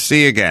 Good to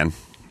see you again.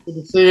 Good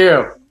to see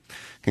you.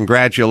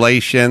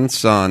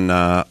 Congratulations on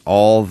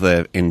all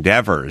the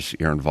endeavors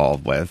you're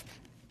involved with.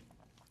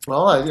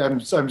 Well, I'm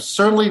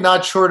certainly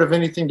not short of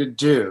anything to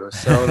do,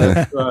 so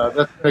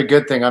that's a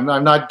good thing. I'm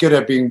not good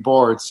at being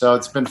bored, so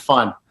it's been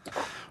fun.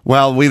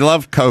 Well, we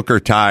love Coker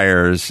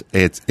tires.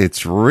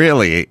 It's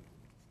really,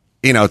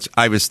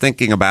 I was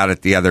thinking about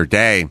it the other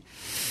day.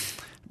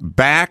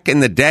 Back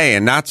in the day,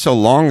 and not so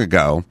long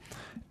ago,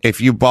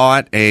 if you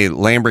bought a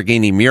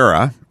Lamborghini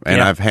Miura, and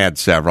Yeah. I've had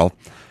several,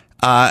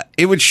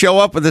 it would show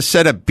up with a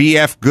set of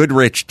BF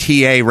Goodrich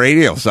TA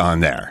radials on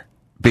there.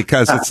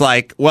 Because it's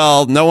like,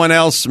 well, no one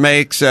else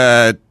makes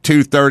a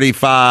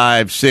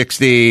 235,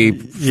 60,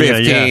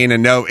 15,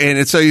 and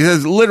it's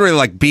literally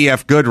like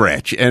BF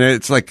Goodrich, and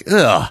it's like,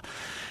 ugh.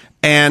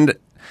 And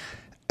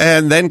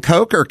then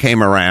Coker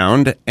came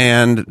around,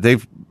 and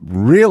they've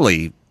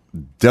really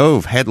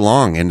dove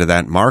headlong into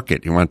that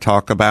market. You want to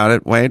talk about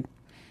it, Wade?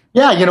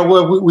 Yeah,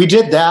 we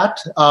did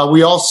that.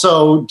 We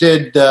also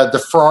did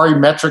the Ferrari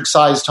metric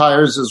size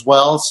tires as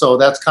well, so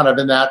that's kind of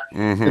in that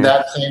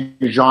same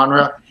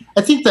genre.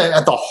 I think that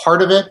at the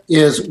heart of it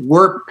is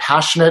we're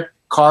passionate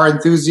car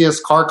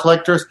enthusiasts, car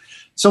collectors,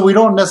 so we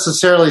don't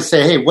necessarily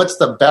say, hey, what's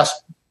the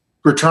best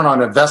return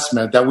on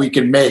investment that we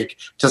can make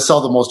to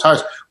sell the most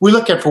tires. We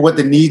look at for what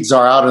the needs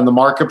are out in the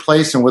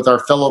marketplace and with our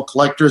fellow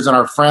collectors and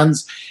our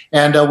friends,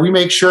 and we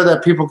make sure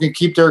that people can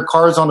keep their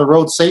cars on the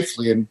road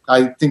safely. And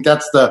I think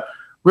that's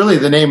really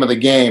the name of the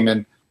game.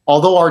 And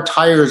although our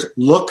tires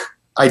look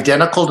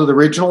identical to the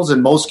originals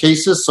in most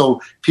cases, so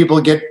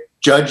people get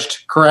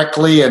judged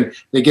correctly and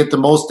they get the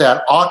most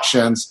at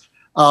auctions,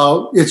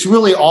 it's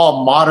really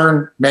all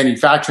modern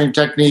manufacturing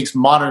techniques,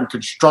 modern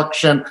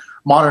construction,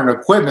 modern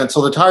equipment, so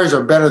the tires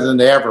are better than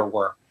they ever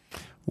were.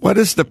 What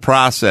is the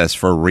process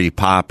for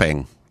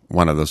repopping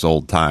one of those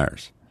old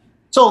tires?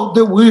 So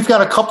we've got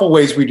a couple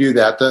ways we do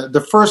that.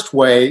 The first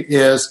way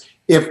is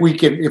if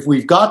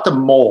we've got the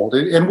mold,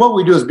 and what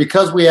we do is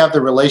because we have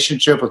the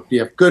relationship with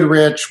BF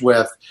Goodrich,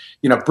 with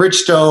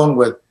Bridgestone,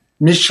 with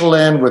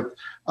Michelin, with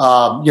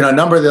a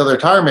number of the other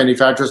tire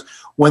manufacturers,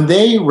 when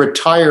they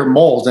retire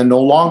molds and no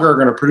longer are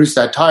going to produce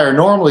that tire,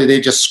 normally they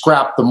just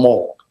scrap the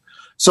mold.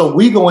 So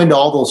we go into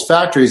all those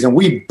factories and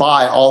we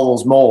buy all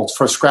those molds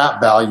for scrap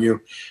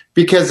value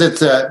because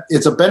it's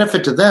a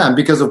benefit to them,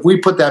 because if we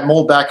put that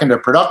mold back into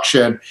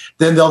production,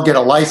 then they'll get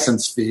a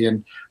license fee.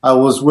 And I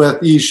was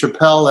with Yves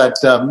Chappelle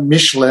at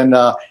Michelin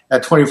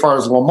at 24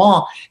 Hours of Le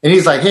Mans, and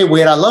he's like, hey,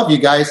 Wade, I love you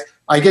guys.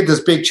 I get this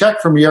big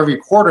check from you every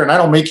quarter, and I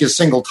don't make you a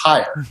single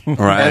tire.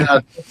 Right.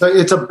 And so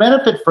it's a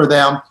benefit for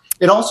them.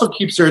 It also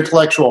keeps their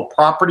intellectual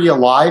property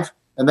alive.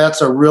 And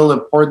that's a real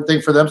important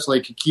thing for them, so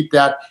they can keep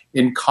that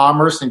in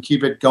commerce and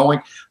keep it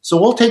going.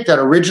 So we'll take that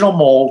original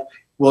mold,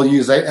 will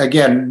use,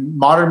 again,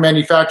 modern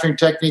manufacturing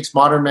techniques,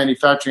 modern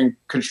manufacturing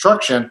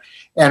construction,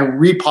 and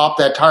repop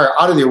that tire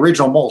out of the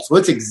original mold. So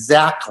it's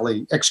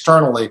exactly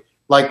externally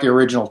like the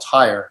original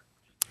tire.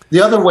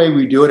 The other way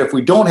we do it, if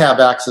we don't have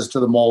access to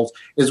the molds,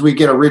 is we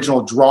get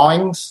original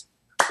drawings,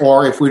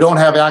 or if we don't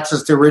have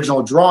access to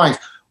original drawings,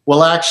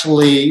 we'll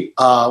actually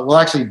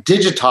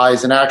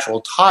digitize an actual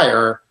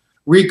tire,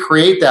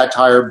 recreate that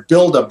tire,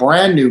 build a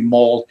brand new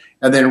mold,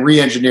 and then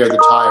re-engineer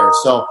the tire.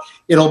 So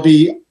it'll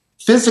be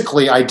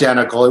physically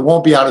identical. It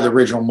won't be out of the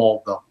original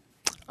mold, though.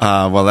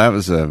 Well, that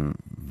was a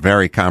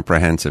very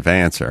comprehensive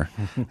answer.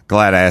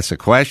 Glad I asked the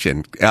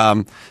question.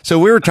 So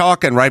we were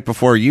talking right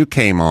before you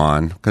came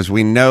on, because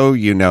we know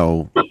you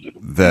know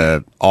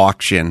the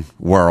auction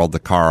world, the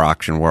car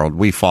auction world.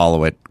 We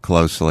follow it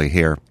closely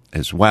here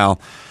as well.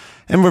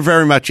 And we're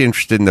very much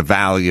interested in the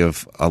value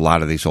of a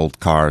lot of these old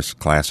cars,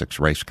 classics,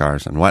 race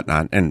cars, and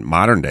whatnot, and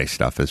modern day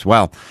stuff as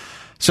well.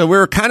 So we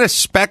were kind of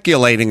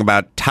speculating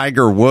about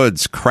Tiger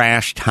Woods'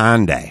 crashed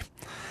Hyundai.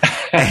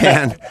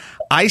 And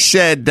I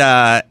said,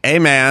 hey,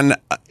 man,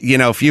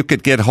 if you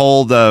could get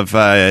hold of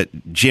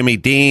Jimmy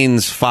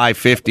Dean's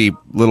 550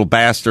 little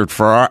bastard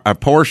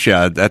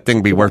Porsche, that thing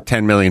would be worth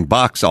 $10 million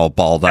all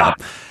balled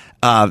up.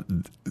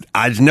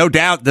 I've no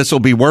doubt this will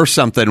be worth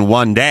something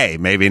one day,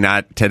 maybe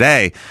not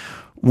today.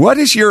 What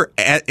is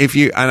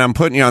and I'm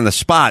putting you on the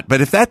spot, but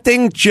if that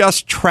thing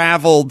just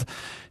traveled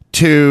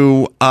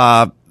to,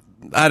 I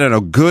don't know,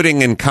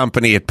 Gooding and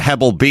Company at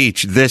Pebble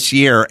Beach this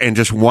year and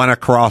just went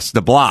across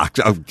the block,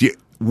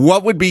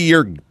 what would be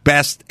your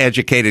best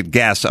educated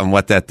guess on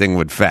what that thing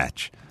would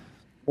fetch?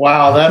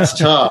 Wow, that's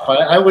tough.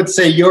 I would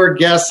say your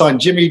guess on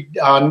Jimmy's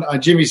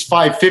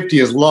 550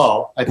 is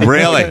low. I think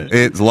really?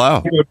 It's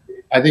low.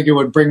 I think it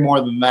would bring more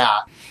than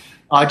that.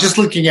 Just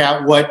looking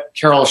at what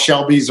Carroll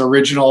Shelby's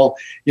original,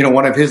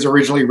 one of his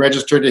originally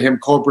registered to him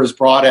Cobras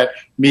brought at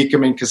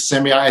Mecum and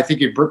Kissimmee, I think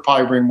it'd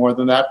probably bring more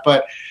than that.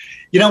 But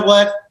you know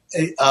what?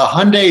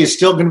 Hyundai is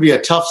still going to be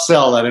a tough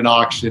sell at an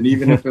auction,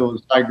 even if it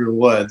was Tiger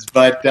Woods.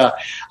 But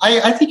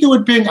I think it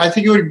would bring. I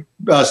think it would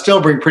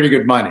still bring pretty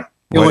good money.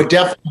 It would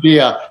definitely be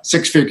a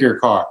six-figure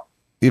car.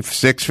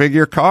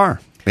 Six-figure car,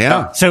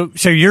 yeah. So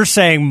you're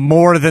saying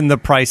more than the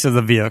price of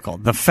the vehicle,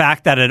 the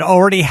fact that it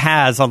already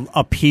has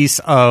a piece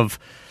of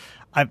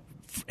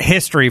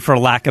history, for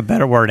lack of a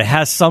better word, it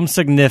has some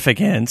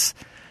significance.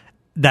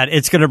 That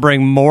it's going to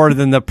bring more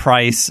than the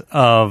price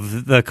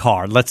of the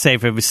car. Let's say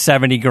if it was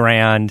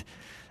 $70,000.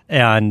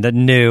 And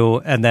new,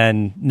 and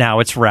then now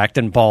it's wrecked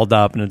and balled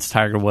up, and it's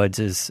Tiger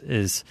Woods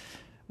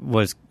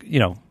was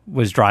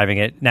driving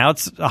it. Now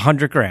it's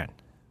 $100,000.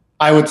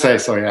 I would say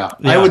so, yeah.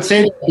 I would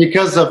say that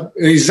because of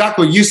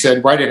exactly what you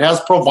said, right? It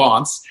has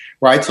Provence,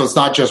 right? So it's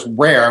not just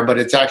rare, but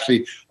it's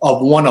actually a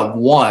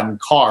one-of-one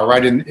car,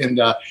 right? In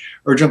the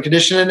original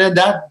condition, and then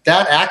that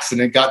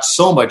accident got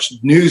so much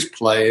news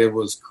play, it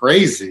was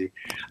crazy,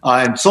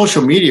 and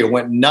social media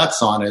went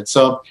nuts on it.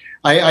 So.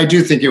 I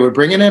do think it would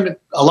bring it in.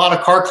 A lot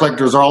of car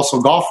collectors are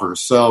also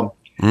golfers. So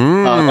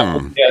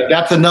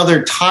that's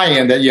another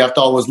tie-in that you have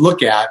to always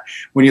look at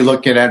when you're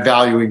looking at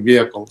valuing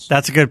vehicles.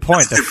 That's a good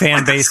point. The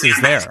fan base is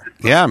there.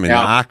 Yeah, the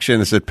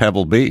auction is at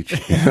Pebble Beach. You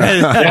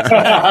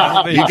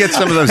get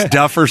some of those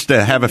duffers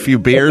to have a few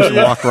beers and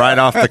walk right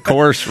off the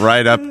course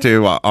right up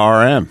to RM.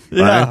 Right?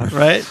 Yeah,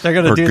 right? They're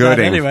going to do Gooding. That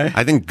anyway.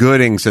 I think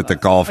Gooding's at the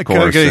golf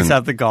course. Gooding's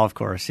at the golf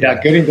course, yeah.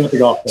 Gooding's at the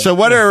golf course. So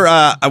what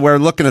we're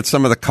looking at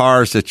some of the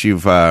cars that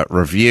you've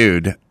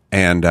reviewed,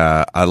 and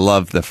I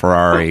love the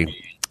Ferrari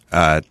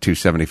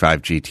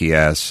 275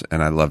 GTS,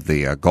 and I love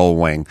the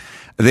Gullwing.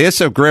 The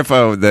Iso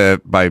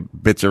Griffo by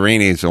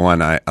Bizzarini is the one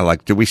I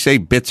like. Do we say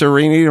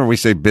Bizzarini or we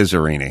say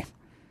Bizzarini?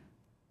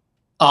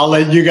 I'll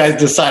let you guys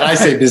decide. I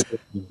say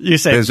Bizzarini. You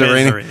say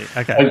Bizzarini.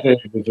 Okay. I say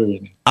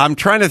Bizzarini. I'm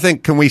trying to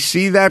think. Can we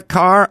see that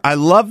car? I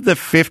love the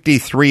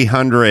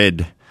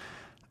 5300.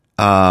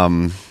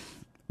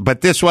 But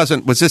this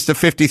wasn't. Was this the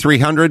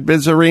 5300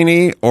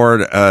 Bizzarini or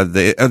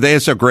the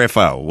Iso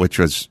Griffo, which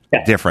was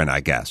different, I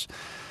guess?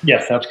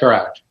 Yes, that's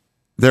correct.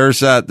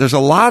 There's a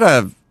lot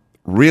of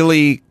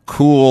really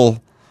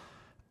cool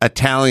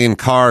Italian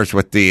cars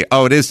with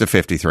it is the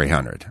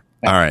 5300.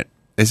 All right.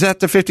 Is that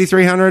the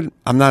 5300?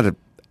 I'm not an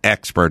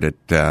expert at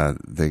the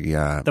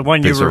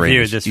one you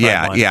reviewed this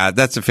one. Yeah,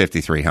 that's a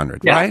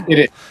 5300, yeah, right? It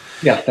is.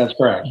 Yes, that's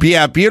correct. But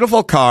yeah,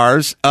 beautiful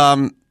cars.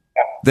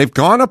 They've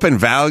gone up in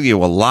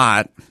value a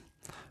lot.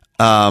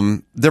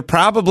 They're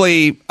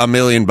probably $1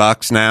 million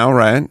now,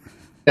 right?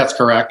 That's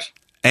correct.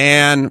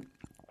 And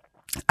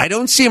I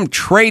don't see them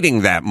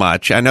trading that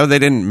much. I know they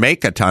didn't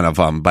make a ton of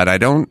them, but I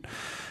don't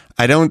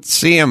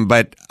see them.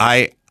 But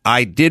I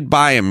did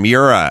buy a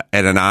Miura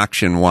at an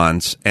auction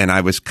once, and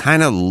I was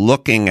kind of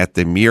looking at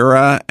the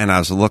Miura, and I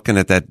was looking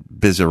at that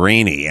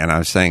Bizzarini, and I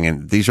was saying,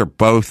 and these are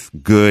both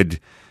good,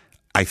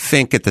 I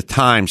think at the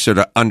time, sort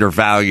of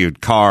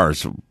undervalued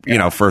cars, for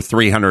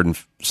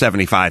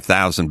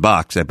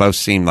 $375,000. They both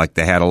seemed like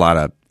they had a lot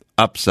of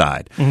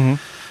upside.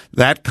 Mm-hmm.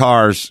 That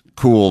car's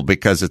cool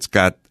because it's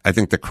got, I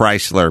think, the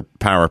Chrysler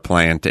power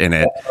plant in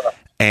it.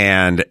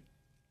 And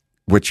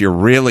which you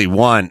really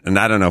want, and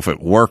I don't know if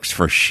it works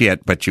for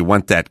shit, but you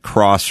want that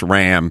cross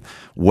ram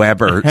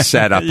Weber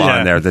setup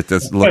on there that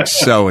just looks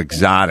so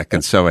exotic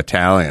and so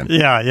Italian.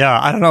 Yeah.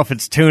 I don't know if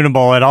it's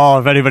tunable at all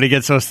if anybody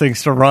gets those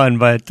things to run,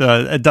 but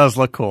it does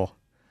look cool.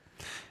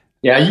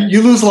 Yeah,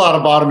 you lose a lot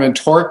of bottom end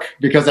torque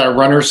because that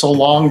runner's so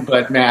long,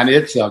 but man,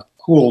 it's a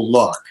cool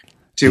look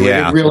to it.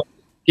 It really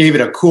gave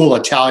it a cool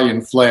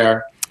Italian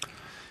flair.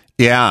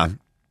 Yeah.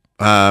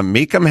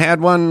 Mecum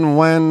had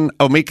one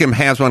Mecum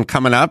has one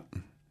coming up.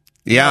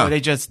 Yeah. No, they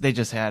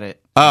just had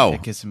it. Oh.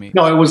 At Kissimmee.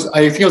 No,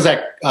 I think it was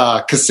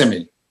at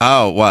Kissimmee.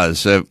 Oh, it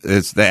was.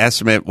 It's the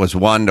estimate was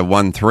 1 to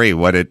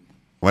 1.3.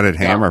 What did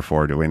hammer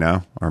for? Do we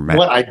know? Or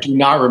I do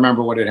not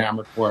remember what it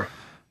hammered for.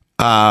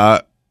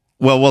 Well,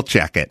 we'll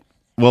check it.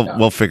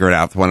 We'll figure it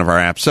out with one of our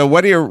apps. So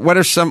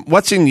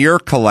what's in your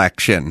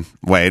collection,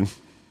 Wade?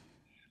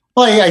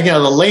 Well,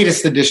 the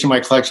latest edition of my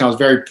collection, I was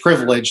very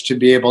privileged to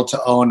be able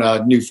to own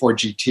a new Ford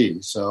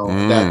GT. So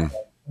that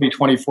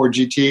 2024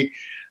 GT,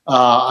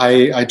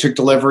 I took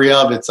delivery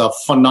of. It's a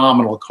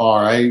phenomenal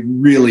car. I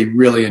really,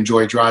 really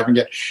enjoy driving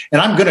it.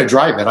 And I'm going to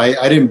drive it.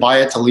 I didn't buy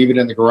it to leave it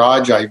in the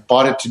garage. I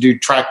bought it to do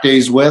track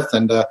days with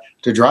and to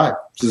drive.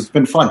 So it's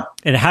been fun.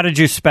 And how did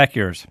you spec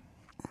yours?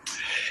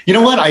 You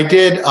know what? I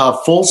did a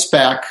full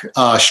spec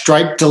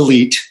stripe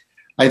delete.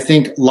 I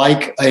think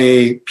like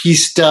a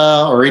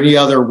Pista or any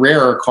other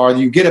rarer car,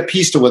 you get a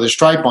Pista with a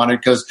stripe on it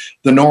because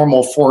the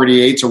normal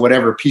 488s or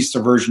whatever Pista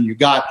version you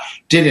got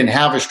didn't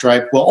have a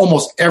stripe. Well,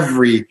 almost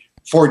every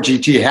Ford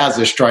GT has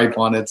a stripe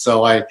on it.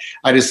 So I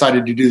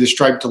decided to do the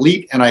stripe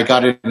delete, and I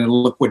got it in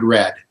liquid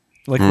red.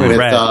 Liquid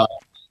red.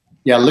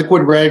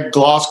 Liquid red,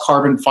 gloss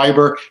carbon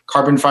fiber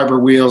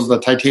wheels, the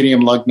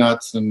titanium lug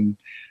nuts, and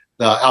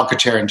the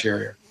Alcantara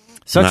interior.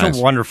 Such Nice.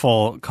 a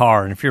wonderful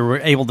car. And if you were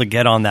able to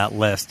get on that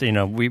list,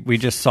 we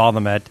just saw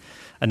them at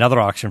another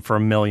auction for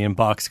 $1 million,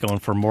 going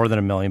for more than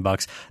 $1 million.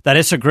 That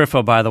is a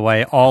Griffo, by the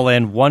way, all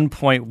in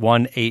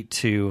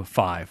 1.1825,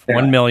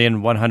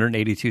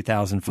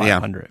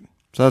 $1,182,500. Yeah.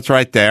 So it's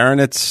right there,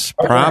 and it's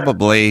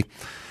probably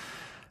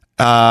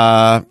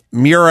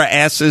Mura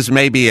S is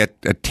maybe a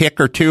tick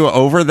or two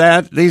over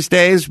that these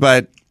days,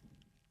 but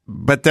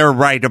they're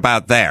right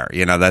about there.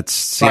 That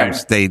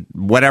seems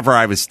whatever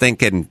I was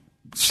thinking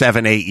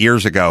 7-8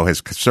 years ago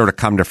has sort of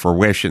come to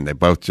fruition. They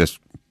both just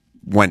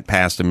went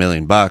past $1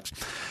 million.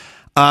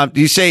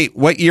 Do you say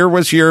what year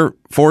was your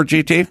Ford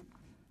GT?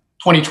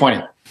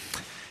 2020.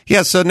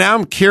 Yeah. So now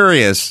I'm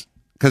curious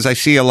because I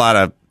see a lot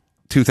of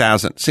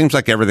 2000. Seems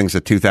like everything's a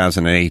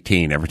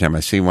 2018 every time I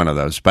see one of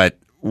those. But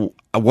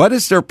what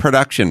is their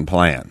production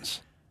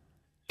plans?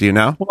 Do you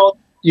know? Well,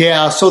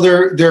 yeah. So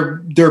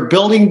they're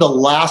building the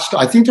last.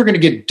 I think they're going to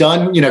get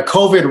done.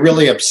 COVID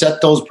really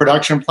upset those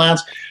production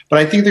plans, but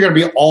I think they're going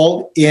to be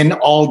all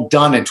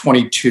done in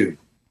 22.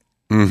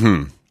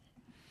 Mm-hmm.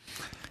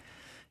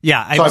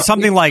 Yeah,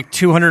 something like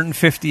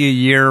 250 a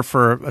year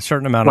for a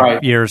certain amount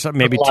of years,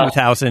 maybe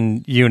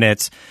 2,000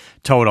 units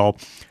total.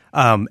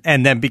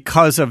 And then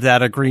because of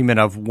that agreement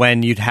of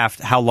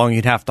how long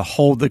you'd have to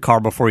hold the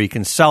car before you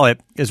can sell it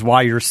is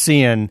why you're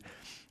seeing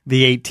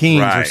the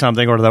 18s or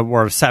something,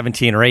 or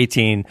 17 or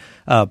 18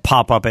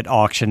 pop up at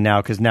auction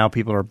now, because now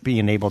people are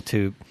being able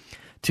to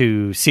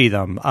see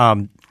them.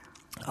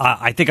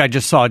 I think I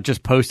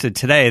just posted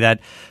today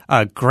that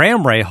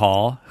Graham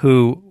Rahal,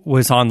 who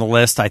was on the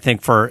list, I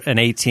think, for an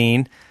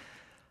 18,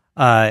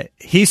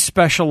 he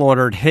special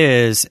ordered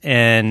his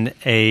in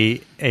a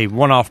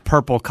one-off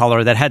purple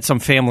color that had some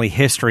family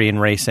history in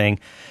racing.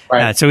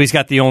 Right. So he's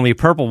got the only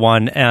purple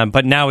one,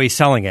 but now he's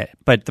selling it.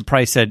 But the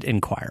price said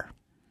inquire.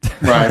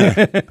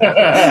 Right.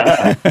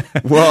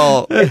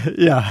 Well,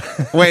 yeah.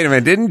 Wait a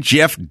minute. Didn't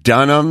Jeff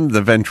Dunham,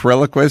 the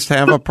ventriloquist,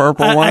 have a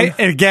purple one?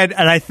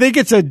 I think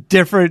it's a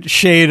different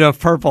shade of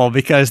purple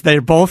because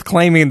they're both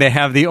claiming they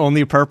have the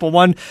only purple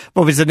one.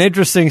 But it was an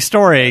interesting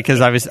story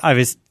because I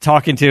was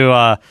talking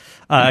to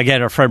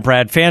again our friend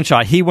Brad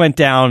Fanshaw. He went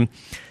down.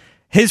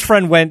 His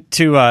friend went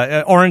to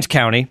Orange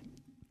County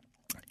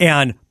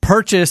and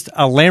purchased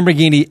a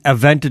Lamborghini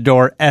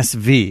Aventador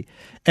SV.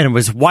 And it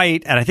was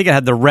white, and I think it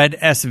had the red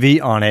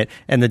SV on it.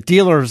 And the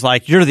dealer was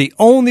like, "You're the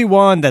only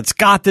one that's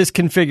got this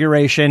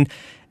configuration."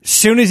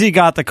 Soon as he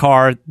got the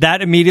car,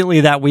 immediately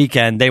that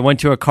weekend, they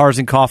went to a Cars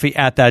and Coffee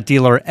at that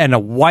dealer, and a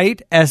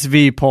white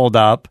SV pulled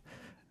up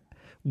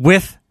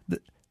with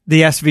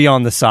the SV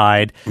on the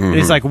side. Mm-hmm. And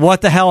he's like,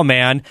 "What the hell,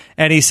 man?"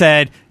 And he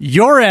said,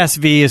 "Your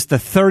SV is the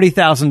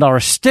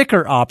 $30,000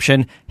 sticker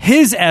option.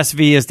 His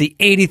SV is the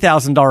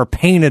 $80,000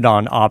 painted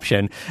on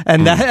option."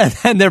 And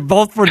and they're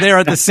both were there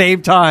at the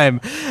same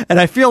time. And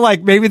I feel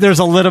like maybe there's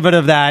a little bit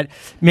of that.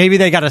 Maybe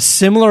they got a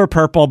similar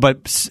purple,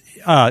 but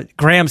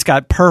Graham's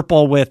got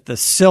purple with the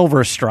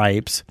silver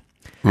stripes.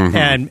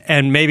 Mm-hmm.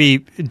 And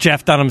maybe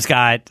Jeff Dunham's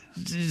got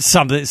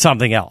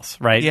something else,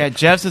 right? Yeah,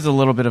 Jeff's is a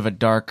little bit of a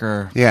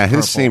darker. Yeah,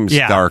 his seems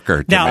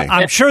darker to now, me.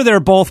 I'm sure they're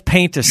both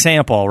paint to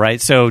sample,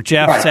 right? So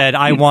Jeff said,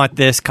 "I want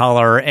this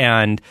color,"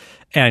 and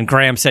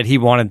Graham said he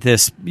wanted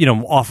this,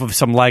 off of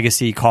some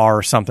legacy car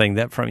or something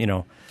that from.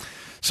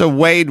 So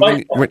Wade,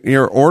 when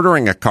you're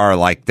ordering a car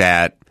like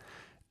that,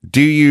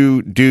 do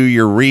you do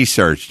your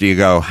research? Do you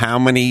go, how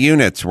many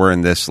units were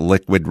in this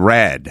liquid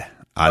red?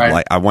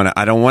 I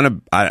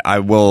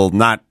will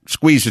not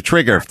squeeze the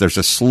trigger if there's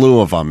a slew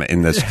of them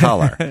in this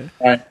color.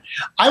 Right.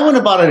 I went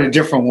about it a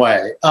different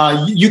way.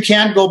 You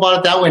can go about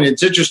it that way, and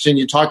it's interesting.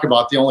 You talked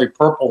about the only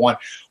purple one.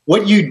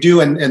 What you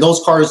do in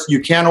those cars,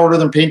 you can order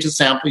them paint to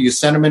sample. You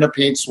send them in a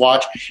paint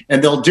swatch,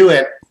 and they'll do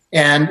it.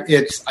 And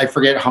I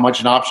forget how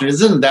much an option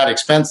is. It isn't that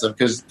expensive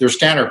because their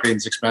standard paint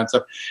is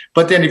expensive.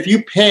 But then if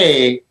you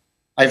pay,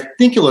 I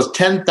think it was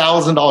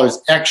 $10,000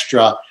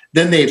 extra,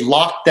 then they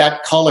lock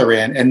that color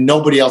in, and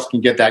nobody else can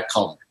get that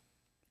color.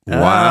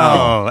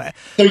 Wow.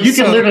 So you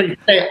can literally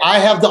say, I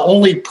have the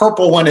only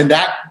purple one in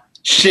that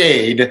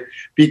shade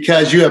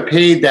because you have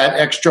paid that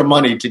extra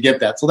money to get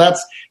that. So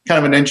that's kind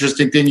of an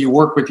interesting thing. You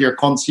work with your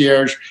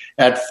concierge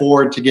at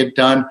Ford to get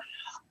done.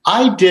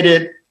 I did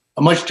it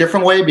a much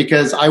different way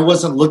because I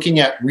wasn't looking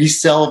at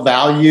resale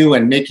value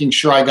and making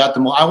sure I got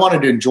them. I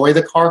wanted to enjoy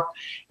the car.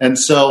 And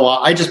so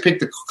I just picked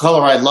the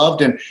color I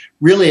loved. And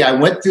really, I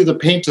went through the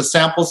paint to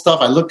sample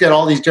stuff. I looked at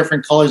all these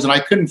different colors, and I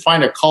couldn't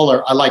find a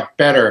color I liked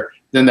better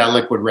than that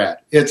liquid red.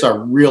 It's a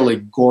really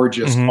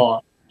gorgeous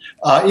car.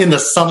 In the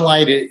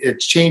sunlight, it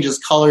changes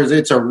colors.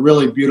 It's a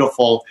really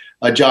beautiful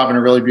job and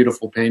a really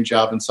beautiful paint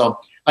job. And so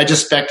I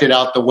just spec'd it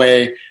out the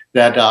way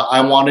that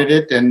I wanted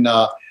it. And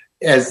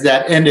as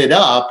that ended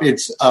up,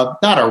 it's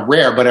not a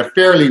rare, but a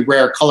fairly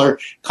rare color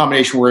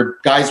combination where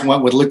guys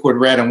went with liquid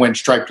red and went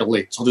striped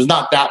elite. So there's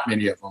not that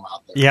many of them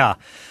out there. Yeah.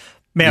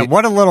 Man,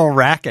 what a little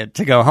racket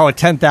to go,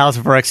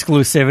 $10,000 for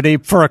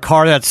exclusivity for a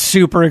car that's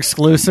super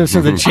exclusive.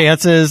 So the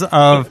chances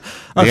of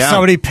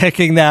somebody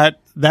picking that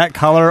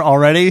color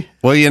already.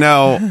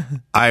 Well,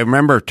 I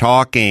remember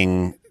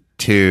talking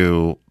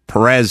to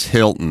Perez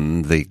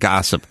Hilton, the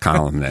gossip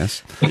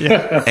columnist,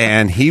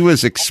 and he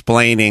was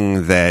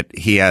explaining that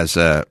he has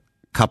a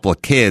couple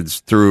of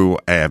kids through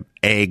a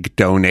egg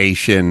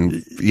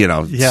donation,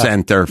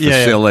 center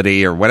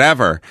facility or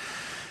whatever.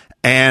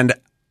 And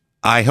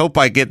I hope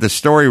I get the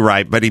story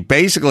right, but he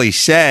basically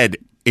said,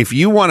 if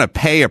you want to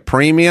pay a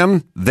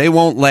premium, they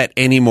won't let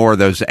any more of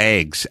those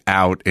eggs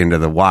out into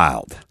the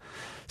wild.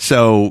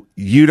 So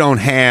you don't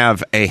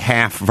have a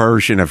half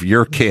version of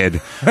your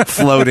kid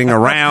floating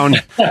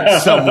around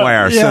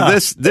somewhere. Yeah.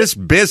 So this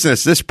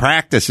business, this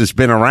practice has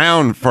been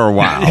around for a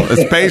while.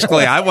 It's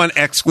basically, I want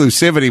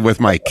exclusivity with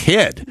my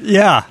kid.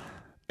 Yeah.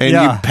 And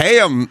you pay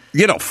them,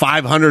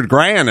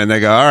 $500,000, and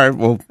they go, all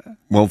right,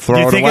 we'll throw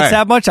it away. Do you think it's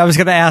that much? I was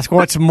going to ask,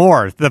 what's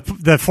more,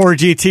 the Ford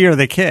GT or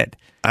the kid?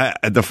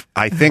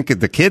 I think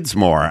the kid's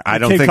more. I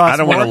don't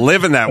more? want to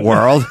live in that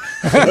world,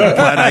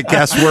 but I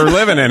guess we're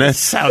living in it.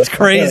 Sounds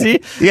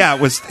crazy. Yeah,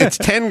 it's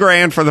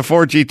 $10,000 for the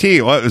Ford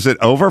GT. What was it,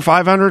 over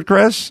 500,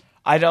 Chris?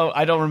 I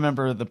don't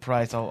remember the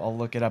price. I'll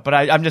look it up. But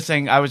I'm just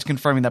saying, I was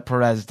confirming that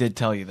Perez did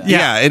tell you that.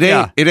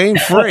 Yeah, it ain't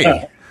free.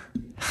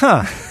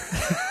 Huh.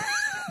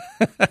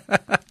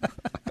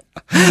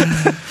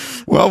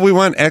 Well, we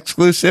want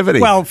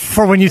exclusivity. Well,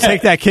 for when you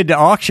take that kid to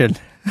auction.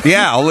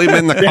 Yeah, I'll leave him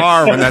in the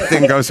car when that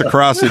thing goes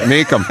across at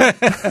Meekum.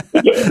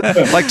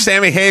 Like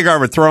Sammy Hagar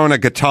would throw in a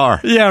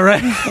guitar. Yeah,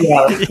 right.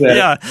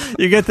 Yeah,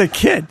 you get the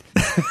kid.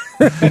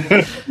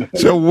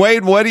 So,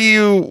 Wade, what do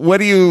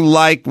you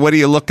like? What are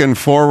you looking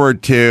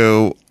forward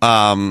to?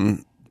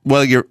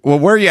 Where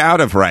are you out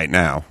of right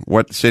now?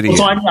 What city?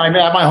 So I'm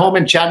at my home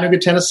in Chattanooga,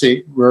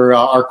 Tennessee, where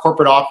our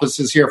corporate office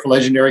is here for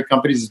Legendary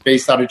Companies. It's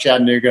based out of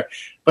Chattanooga.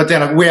 But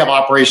then we have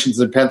operations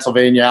in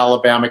Pennsylvania,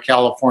 Alabama,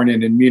 California,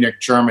 and in Munich,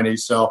 Germany.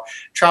 So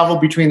travel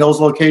between those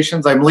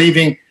locations. I'm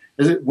leaving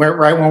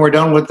right when we're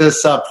done with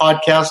this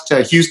podcast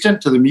to Houston,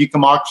 to the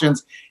Meekum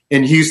auctions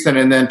in Houston,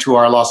 and then to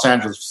our Los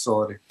Angeles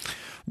facility.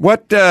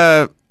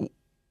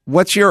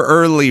 What's your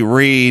early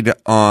read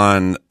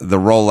on the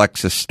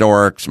Rolex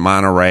Historics,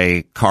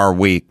 Monterey, Car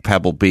Week,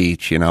 Pebble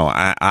Beach?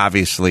 I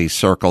obviously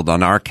circled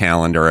on our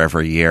calendar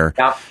every year.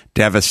 Yeah.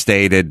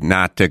 Devastated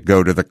not to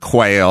go to the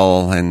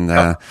Quail and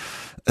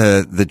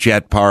the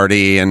Jet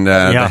Party and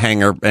the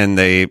Hangar, and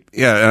they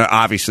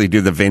obviously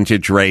do the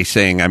vintage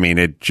racing. I mean,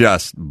 it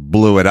just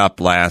blew it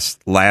up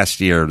last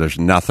year. There's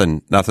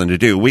nothing to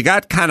do. We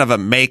got kind of a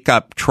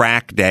makeup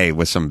track day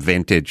with some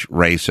vintage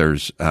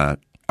racers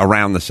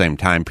around the same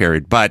time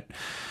period, but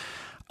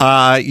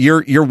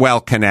you're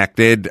well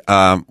connected.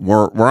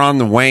 We're on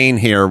the wane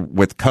here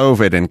with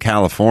COVID in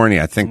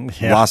California. I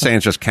think Los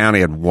Angeles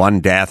County had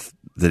one death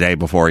the day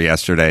before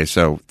yesterday,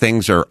 so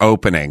things are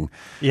opening.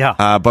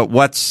 Yeah. But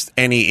what's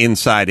any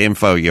inside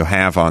info you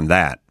have on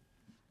that?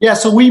 Yeah,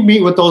 so we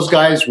meet with those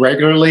guys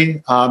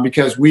regularly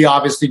because we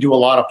obviously do a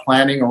lot of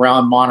planning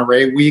around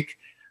Monterey Week.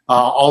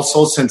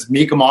 Also, since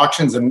Meekum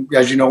Auctions, and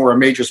as you know, we're a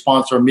major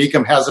sponsor of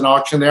Meekum, has an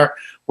auction there.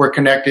 We're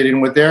connected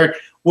in with there.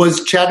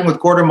 Was chatting with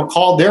Gordon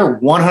McCall. They're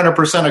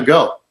 100% a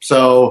go.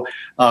 So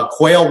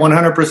Quail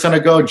 100% a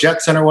go.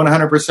 Jet Center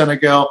 100% a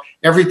go.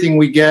 Everything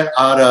we get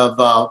out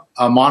of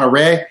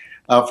Monterey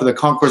for the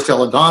Concours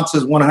d'Elegance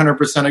is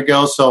 100% a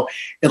go. So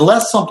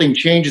unless something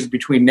changes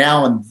between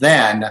now and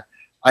then,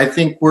 I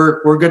think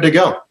we're good to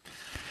go.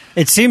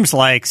 It seems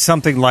like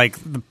something like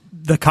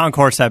the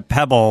concourse at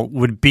Pebble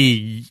would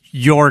be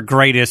your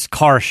greatest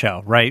car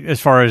show, right? As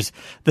far as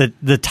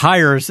the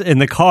tires in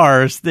the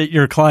cars that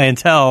your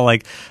clientele,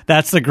 like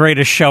that's the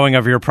greatest showing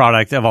of your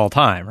product of all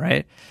time,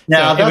 right?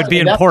 Yeah, so it would be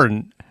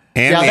important.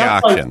 And the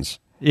auctions.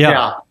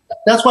 Yeah,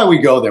 that's why we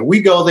go there.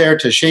 We go there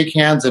to shake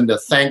hands and to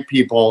thank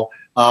people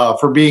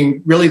for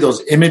being really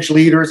those image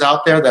leaders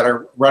out there that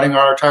are running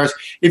our tires.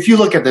 If you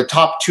look at the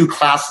top two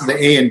classes, the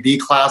A and B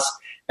class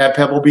at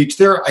Pebble Beach,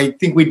 there, I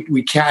think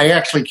I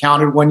actually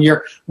counted one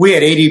year, we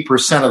had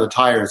 80% of the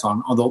tires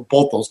on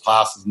both those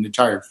classes in the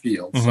entire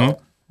field. Mm-hmm.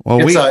 So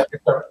well,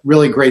 it's a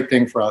really great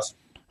thing for us.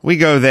 We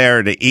go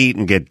there to eat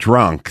and get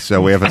drunk,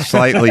 so we have a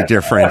slightly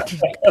different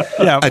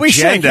agenda. We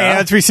shake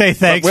hands, we say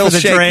thanks we'll for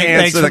the shake drink,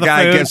 hands thanks so for the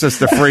guy food. gives us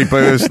the free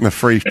booze and the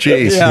free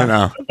cheese,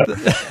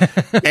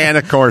 And,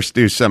 of course,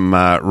 do some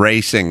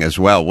racing as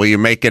well. Will you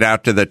make it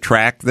out to the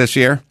track this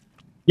year?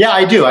 Yeah,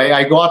 I do.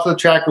 I go out to the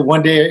track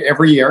one day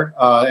every year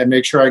and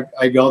make sure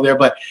I go there.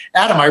 But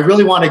Adam, I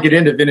really want to get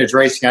into vintage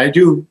racing. I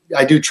do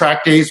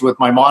track days with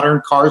my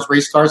modern cars,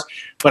 race cars,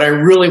 but I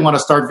really want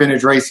to start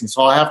vintage racing.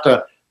 So I'll have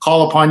to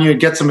call upon you and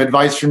get some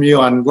advice from you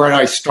on where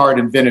I start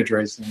in vintage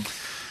racing.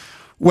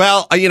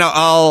 Well,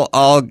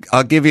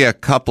 I'll give you a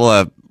couple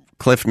of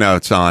cliff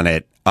notes on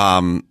it.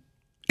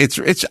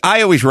 It's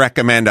I always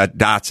recommend a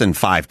Datsun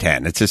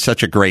 510. It's just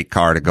such a great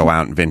car to go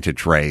out and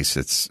vintage race.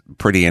 It's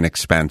pretty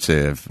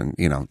inexpensive and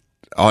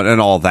and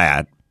all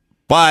that.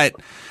 But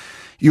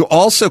you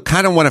also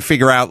kind of want to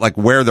figure out like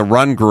where the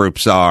run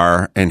groups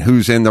are and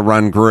who's in the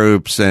run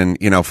groups. And,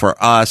 for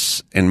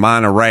us in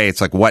Monterey, it's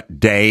like what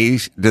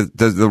days does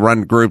the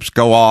run groups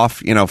go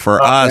off,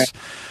 for us.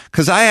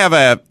 Because I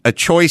have a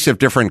choice of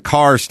different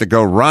cars to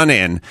go run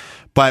in,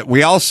 but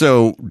we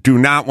also do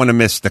not want to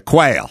miss the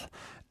quail.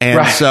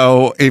 And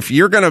so if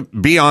you're going to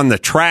be on the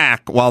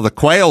track while the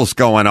quail's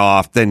going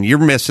off, then you're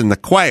missing the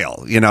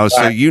quail,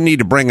 so you need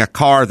to bring a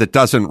car that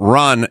doesn't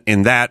run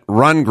in that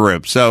run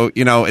group. So,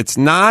 it's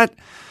not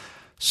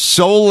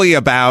solely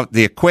about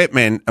the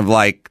equipment of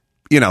like,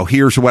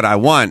 here's what I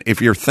want. If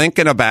you're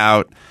thinking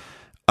about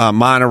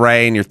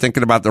Monterey and you're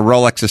thinking about the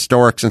Rolex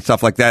Historics and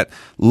stuff like that,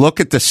 look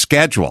at the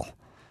schedule.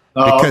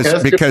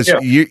 Because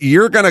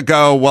you're going to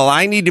go, well,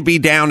 I need to be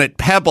down at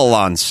Pebble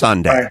on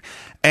Sunday. Right.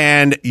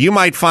 And you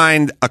might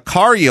find a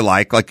car you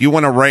like you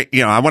want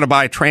to I want to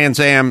buy a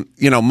Trans Am,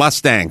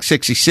 Mustang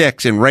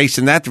 66 and race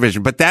in that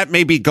division. But that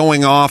may be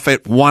going off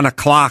at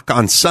 1:00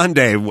 on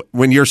Sunday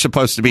when you're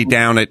supposed to be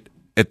down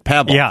at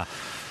Pebble. Yeah.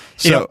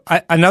 So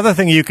another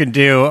thing you can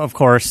do, of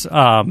course,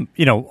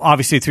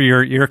 obviously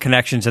through your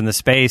connections in the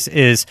space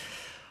is,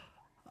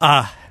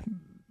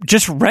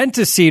 just rent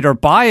a seat or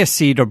buy a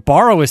seat or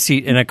borrow a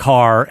seat in a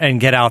car and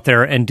get out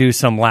there and do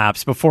some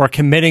laps before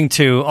committing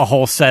to a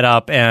whole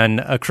setup and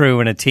a crew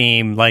and a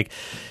team. Like,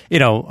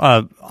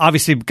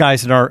 obviously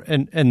guys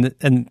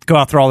and go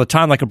out there all the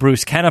time, like a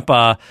Bruce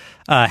Canepa,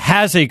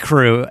 has a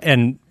crew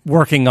and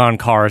working on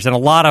cars, and a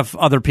lot of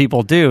other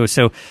people do.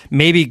 So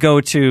maybe go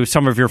to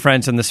some of your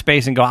friends in the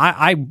space and go,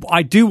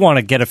 I do want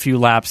to get a few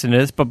laps in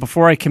this, but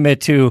before I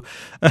commit to,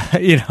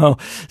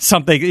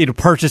 something,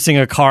 purchasing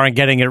a car and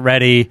getting it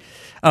ready,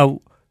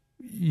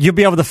 you'll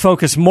be able to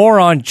focus more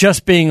on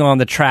just being on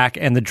the track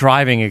and the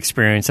driving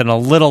experience and a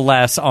little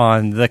less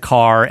on the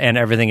car and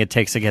everything it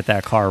takes to get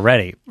that car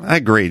ready. I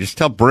agree. Just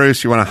tell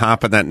Bruce you want to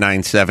hop in that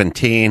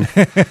 917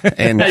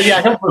 and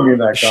he'll put me in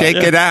that car. Shake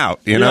it out.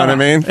 You know what I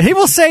mean? He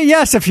will say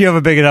yes if you have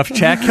a big enough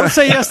check. He'll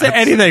say yes to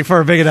anything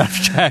for a big enough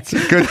check.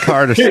 It's a good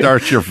car to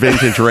start your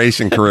vintage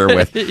racing career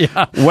with.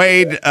 Yeah.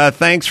 Wade,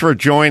 thanks for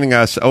joining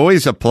us.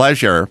 Always a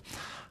pleasure.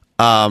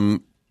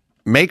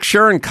 Make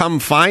sure and come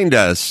find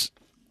us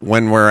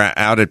when we're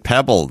out at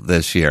Pebble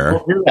this year.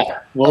 We'll do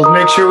that. We'll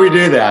make sure we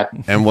do that.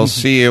 And we'll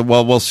see you.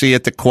 Well, we'll see you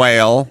at the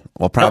Quail.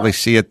 We'll probably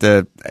see you at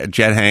the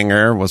Jet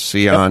Hangar. We'll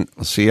see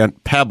you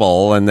at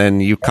Pebble, and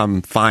then you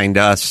come find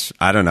us,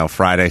 I don't know,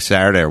 Friday,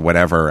 Saturday, or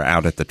whatever,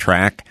 out at the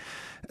track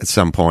at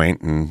some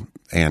point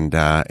and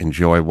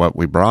enjoy what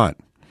we brought.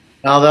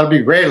 Oh, that'll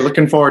be great.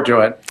 Looking forward to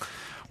it.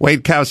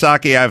 Wade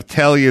Kawasaki, I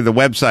tell you, the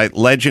website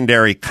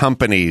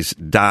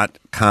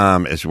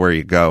legendarycompanies.com is where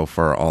you go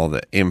for all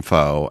the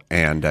info,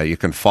 and you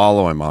can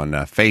follow him on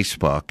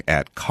Facebook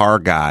at Car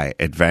Guy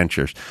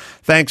Adventures.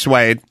 Thanks,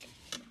 Wade.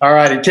 All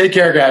righty. Take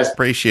care, guys.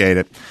 Appreciate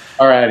it.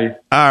 All righty.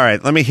 All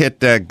right. Let me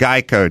hit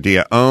Geico. Do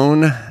you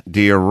own?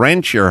 Do you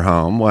rent your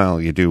home? Well,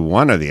 you do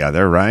one or the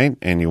other, right?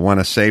 And you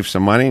want to save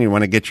some money and you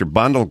want to get your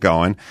bundle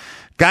going.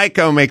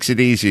 Geico makes it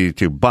easy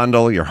to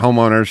bundle your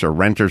homeowners or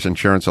renters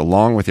insurance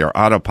along with your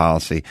auto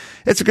policy.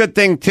 It's a good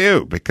thing,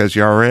 too, because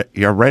you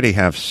already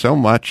have so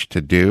much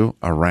to do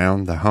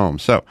around the home.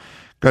 So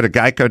go to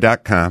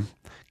geico.com,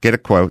 get a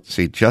quote,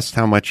 see just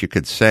how much you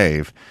could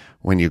save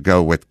when you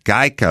go with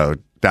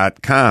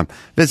geico.com.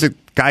 Visit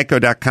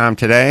geico.com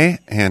today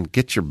and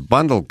get your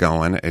bundle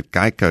going at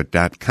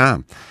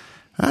geico.com.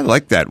 I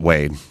like that,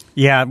 Wade.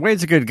 Yeah,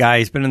 Wade's a good guy.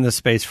 He's been in this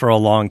space for a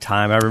long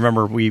time. I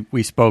remember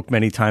we spoke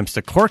many times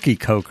to Corky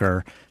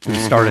Coker, who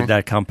started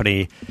that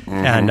company,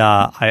 and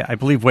I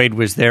believe Wade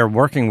was there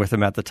working with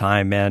him at the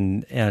time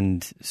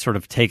and sort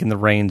of taking the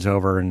reins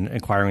over and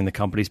acquiring the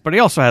companies. But he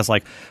also has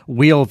like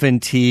wheel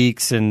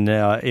vintiques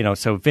and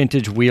so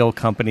vintage wheel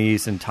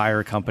companies and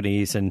tire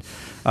companies and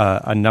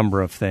a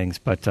number of things.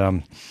 But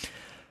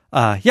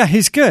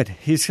he's good.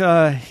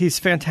 He's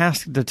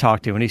fantastic to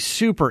talk to, and he's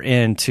super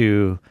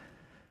into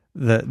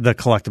the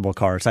collectible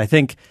cars. I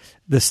think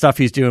the stuff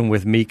he's doing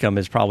with Meekum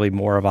is probably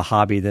more of a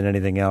hobby than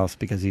anything else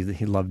because he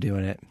loved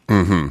doing it.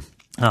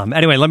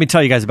 Anyway, let me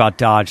tell you guys about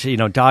Dodge.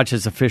 Dodge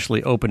has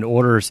officially opened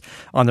orders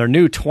on their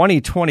new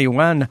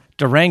 2021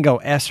 Durango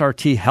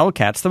SRT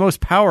Hellcat. It's the most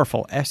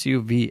powerful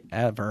SUV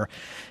ever.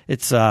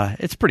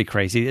 It's pretty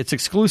crazy. It's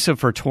exclusive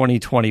for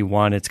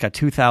 2021. It's got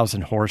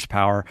 2,000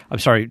 horsepower.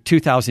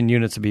 2,000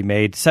 units to be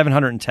made,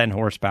 710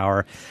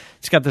 horsepower.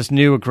 It's got this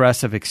new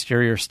aggressive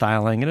exterior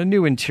styling and a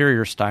new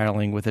interior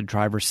styling with a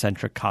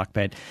driver-centric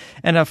cockpit.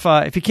 And if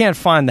you can't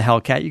find the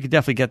Hellcat, you could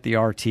definitely get the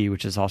RT,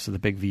 which is also the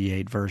big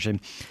V8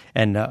 version.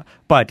 And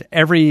but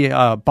every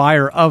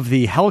buyer of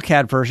the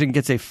Hellcat version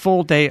gets a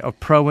full day of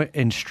pro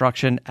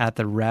instruction at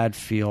the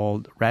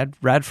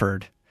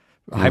Radford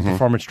High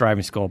Performance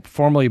Driving School,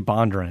 formerly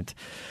Bondurant.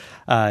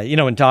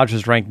 And Dodge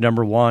was ranked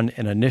number one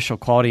in initial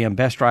quality and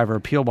best driver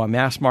appeal by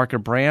mass market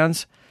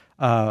brands.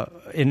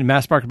 In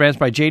mass market brands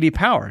by J.D.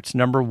 Power. It's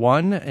number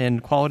one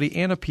in quality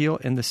and appeal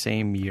in the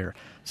same year.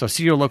 So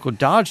see your local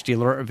Dodge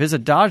dealer or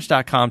visit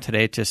Dodge.com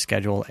today to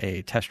schedule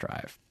a test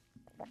drive.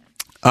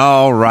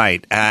 All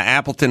right.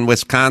 Appleton,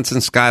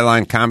 Wisconsin,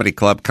 Skyline Comedy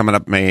Club coming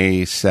up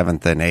May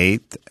 7th and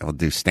 8th. We'll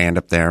do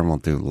stand-up there and we'll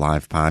do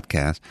live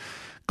podcast.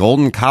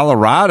 Golden,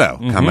 Colorado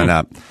coming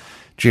up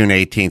June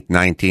 18th,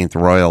 19th,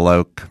 Royal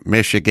Oak,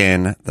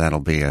 Michigan. That'll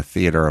be a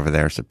theater over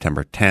there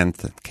September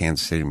 10th.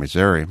 Kansas City,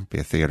 Missouri. Be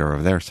a theater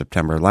over there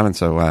September 11th.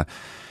 So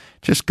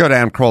just go to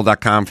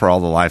adamcaroll.com for all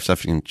the live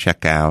stuff. You can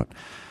check out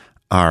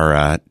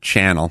our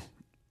channel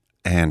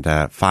and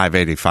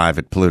 585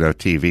 at Pluto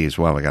TV as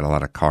well. We got a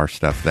lot of car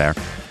stuff there.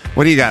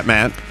 What do you got,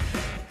 Matt?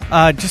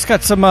 Just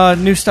got some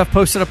new stuff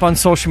posted up on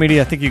social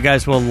media. I think you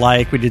guys will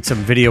like. We did some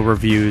video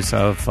reviews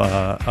of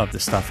the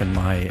stuff in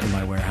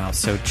my warehouse.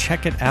 So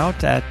check it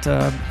out at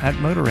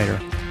Motorator.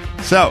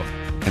 So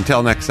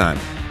until next time,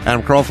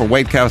 Adam Carolla for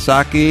Wade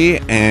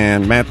Kawasaki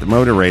and Matt the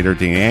Motorator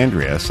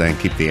DeAndrea saying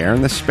keep the air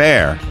in the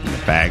spare and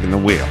the bag in the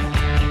wheel.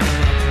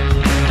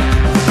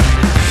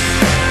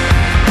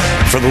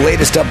 For the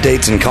latest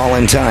updates and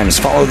call-in times,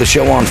 follow the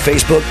show on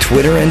Facebook,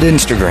 Twitter, and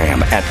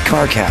Instagram at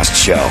CarCast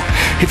Show.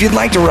 If you'd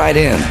like to write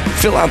in,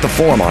 fill out the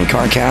form on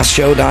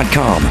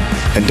CarCastShow.com.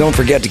 And don't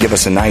forget to give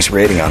us a nice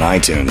rating on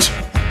iTunes.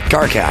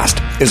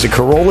 CarCast is a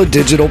Carolla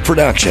digital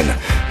production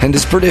and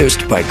is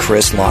produced by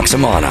Chris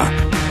Loxamana.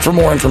 For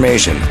more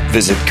information,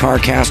 visit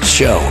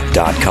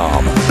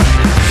CarCastShow.com.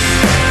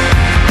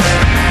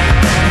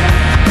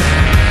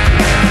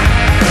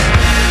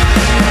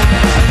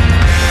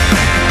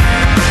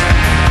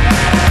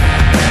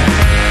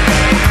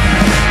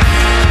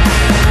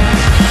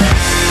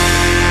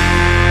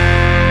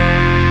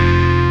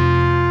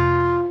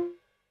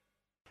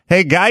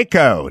 Hey,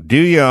 Geico, do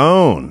you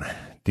own?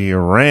 Do you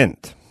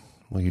rent?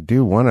 Well, you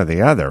do one or the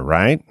other,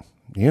 right?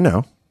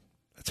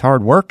 It's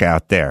hard work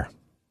out there.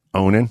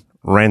 Owning,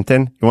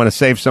 renting. You want to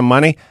save some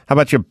money? How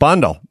about you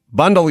bundle?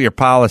 Bundle your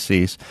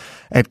policies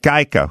at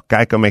Geico.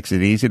 Geico makes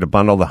it easy to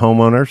bundle the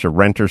homeowners or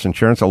renters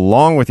insurance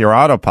along with your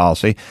auto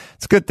policy.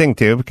 It's a good thing,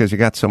 too, because you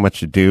got so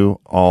much to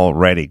do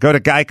already. Go to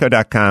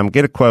geico.com,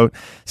 get a quote,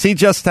 see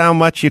just how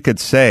much you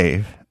could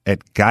save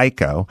at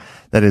Geico.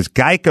 That is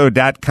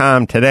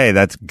geico.com today.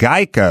 That's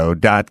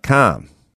geico.com.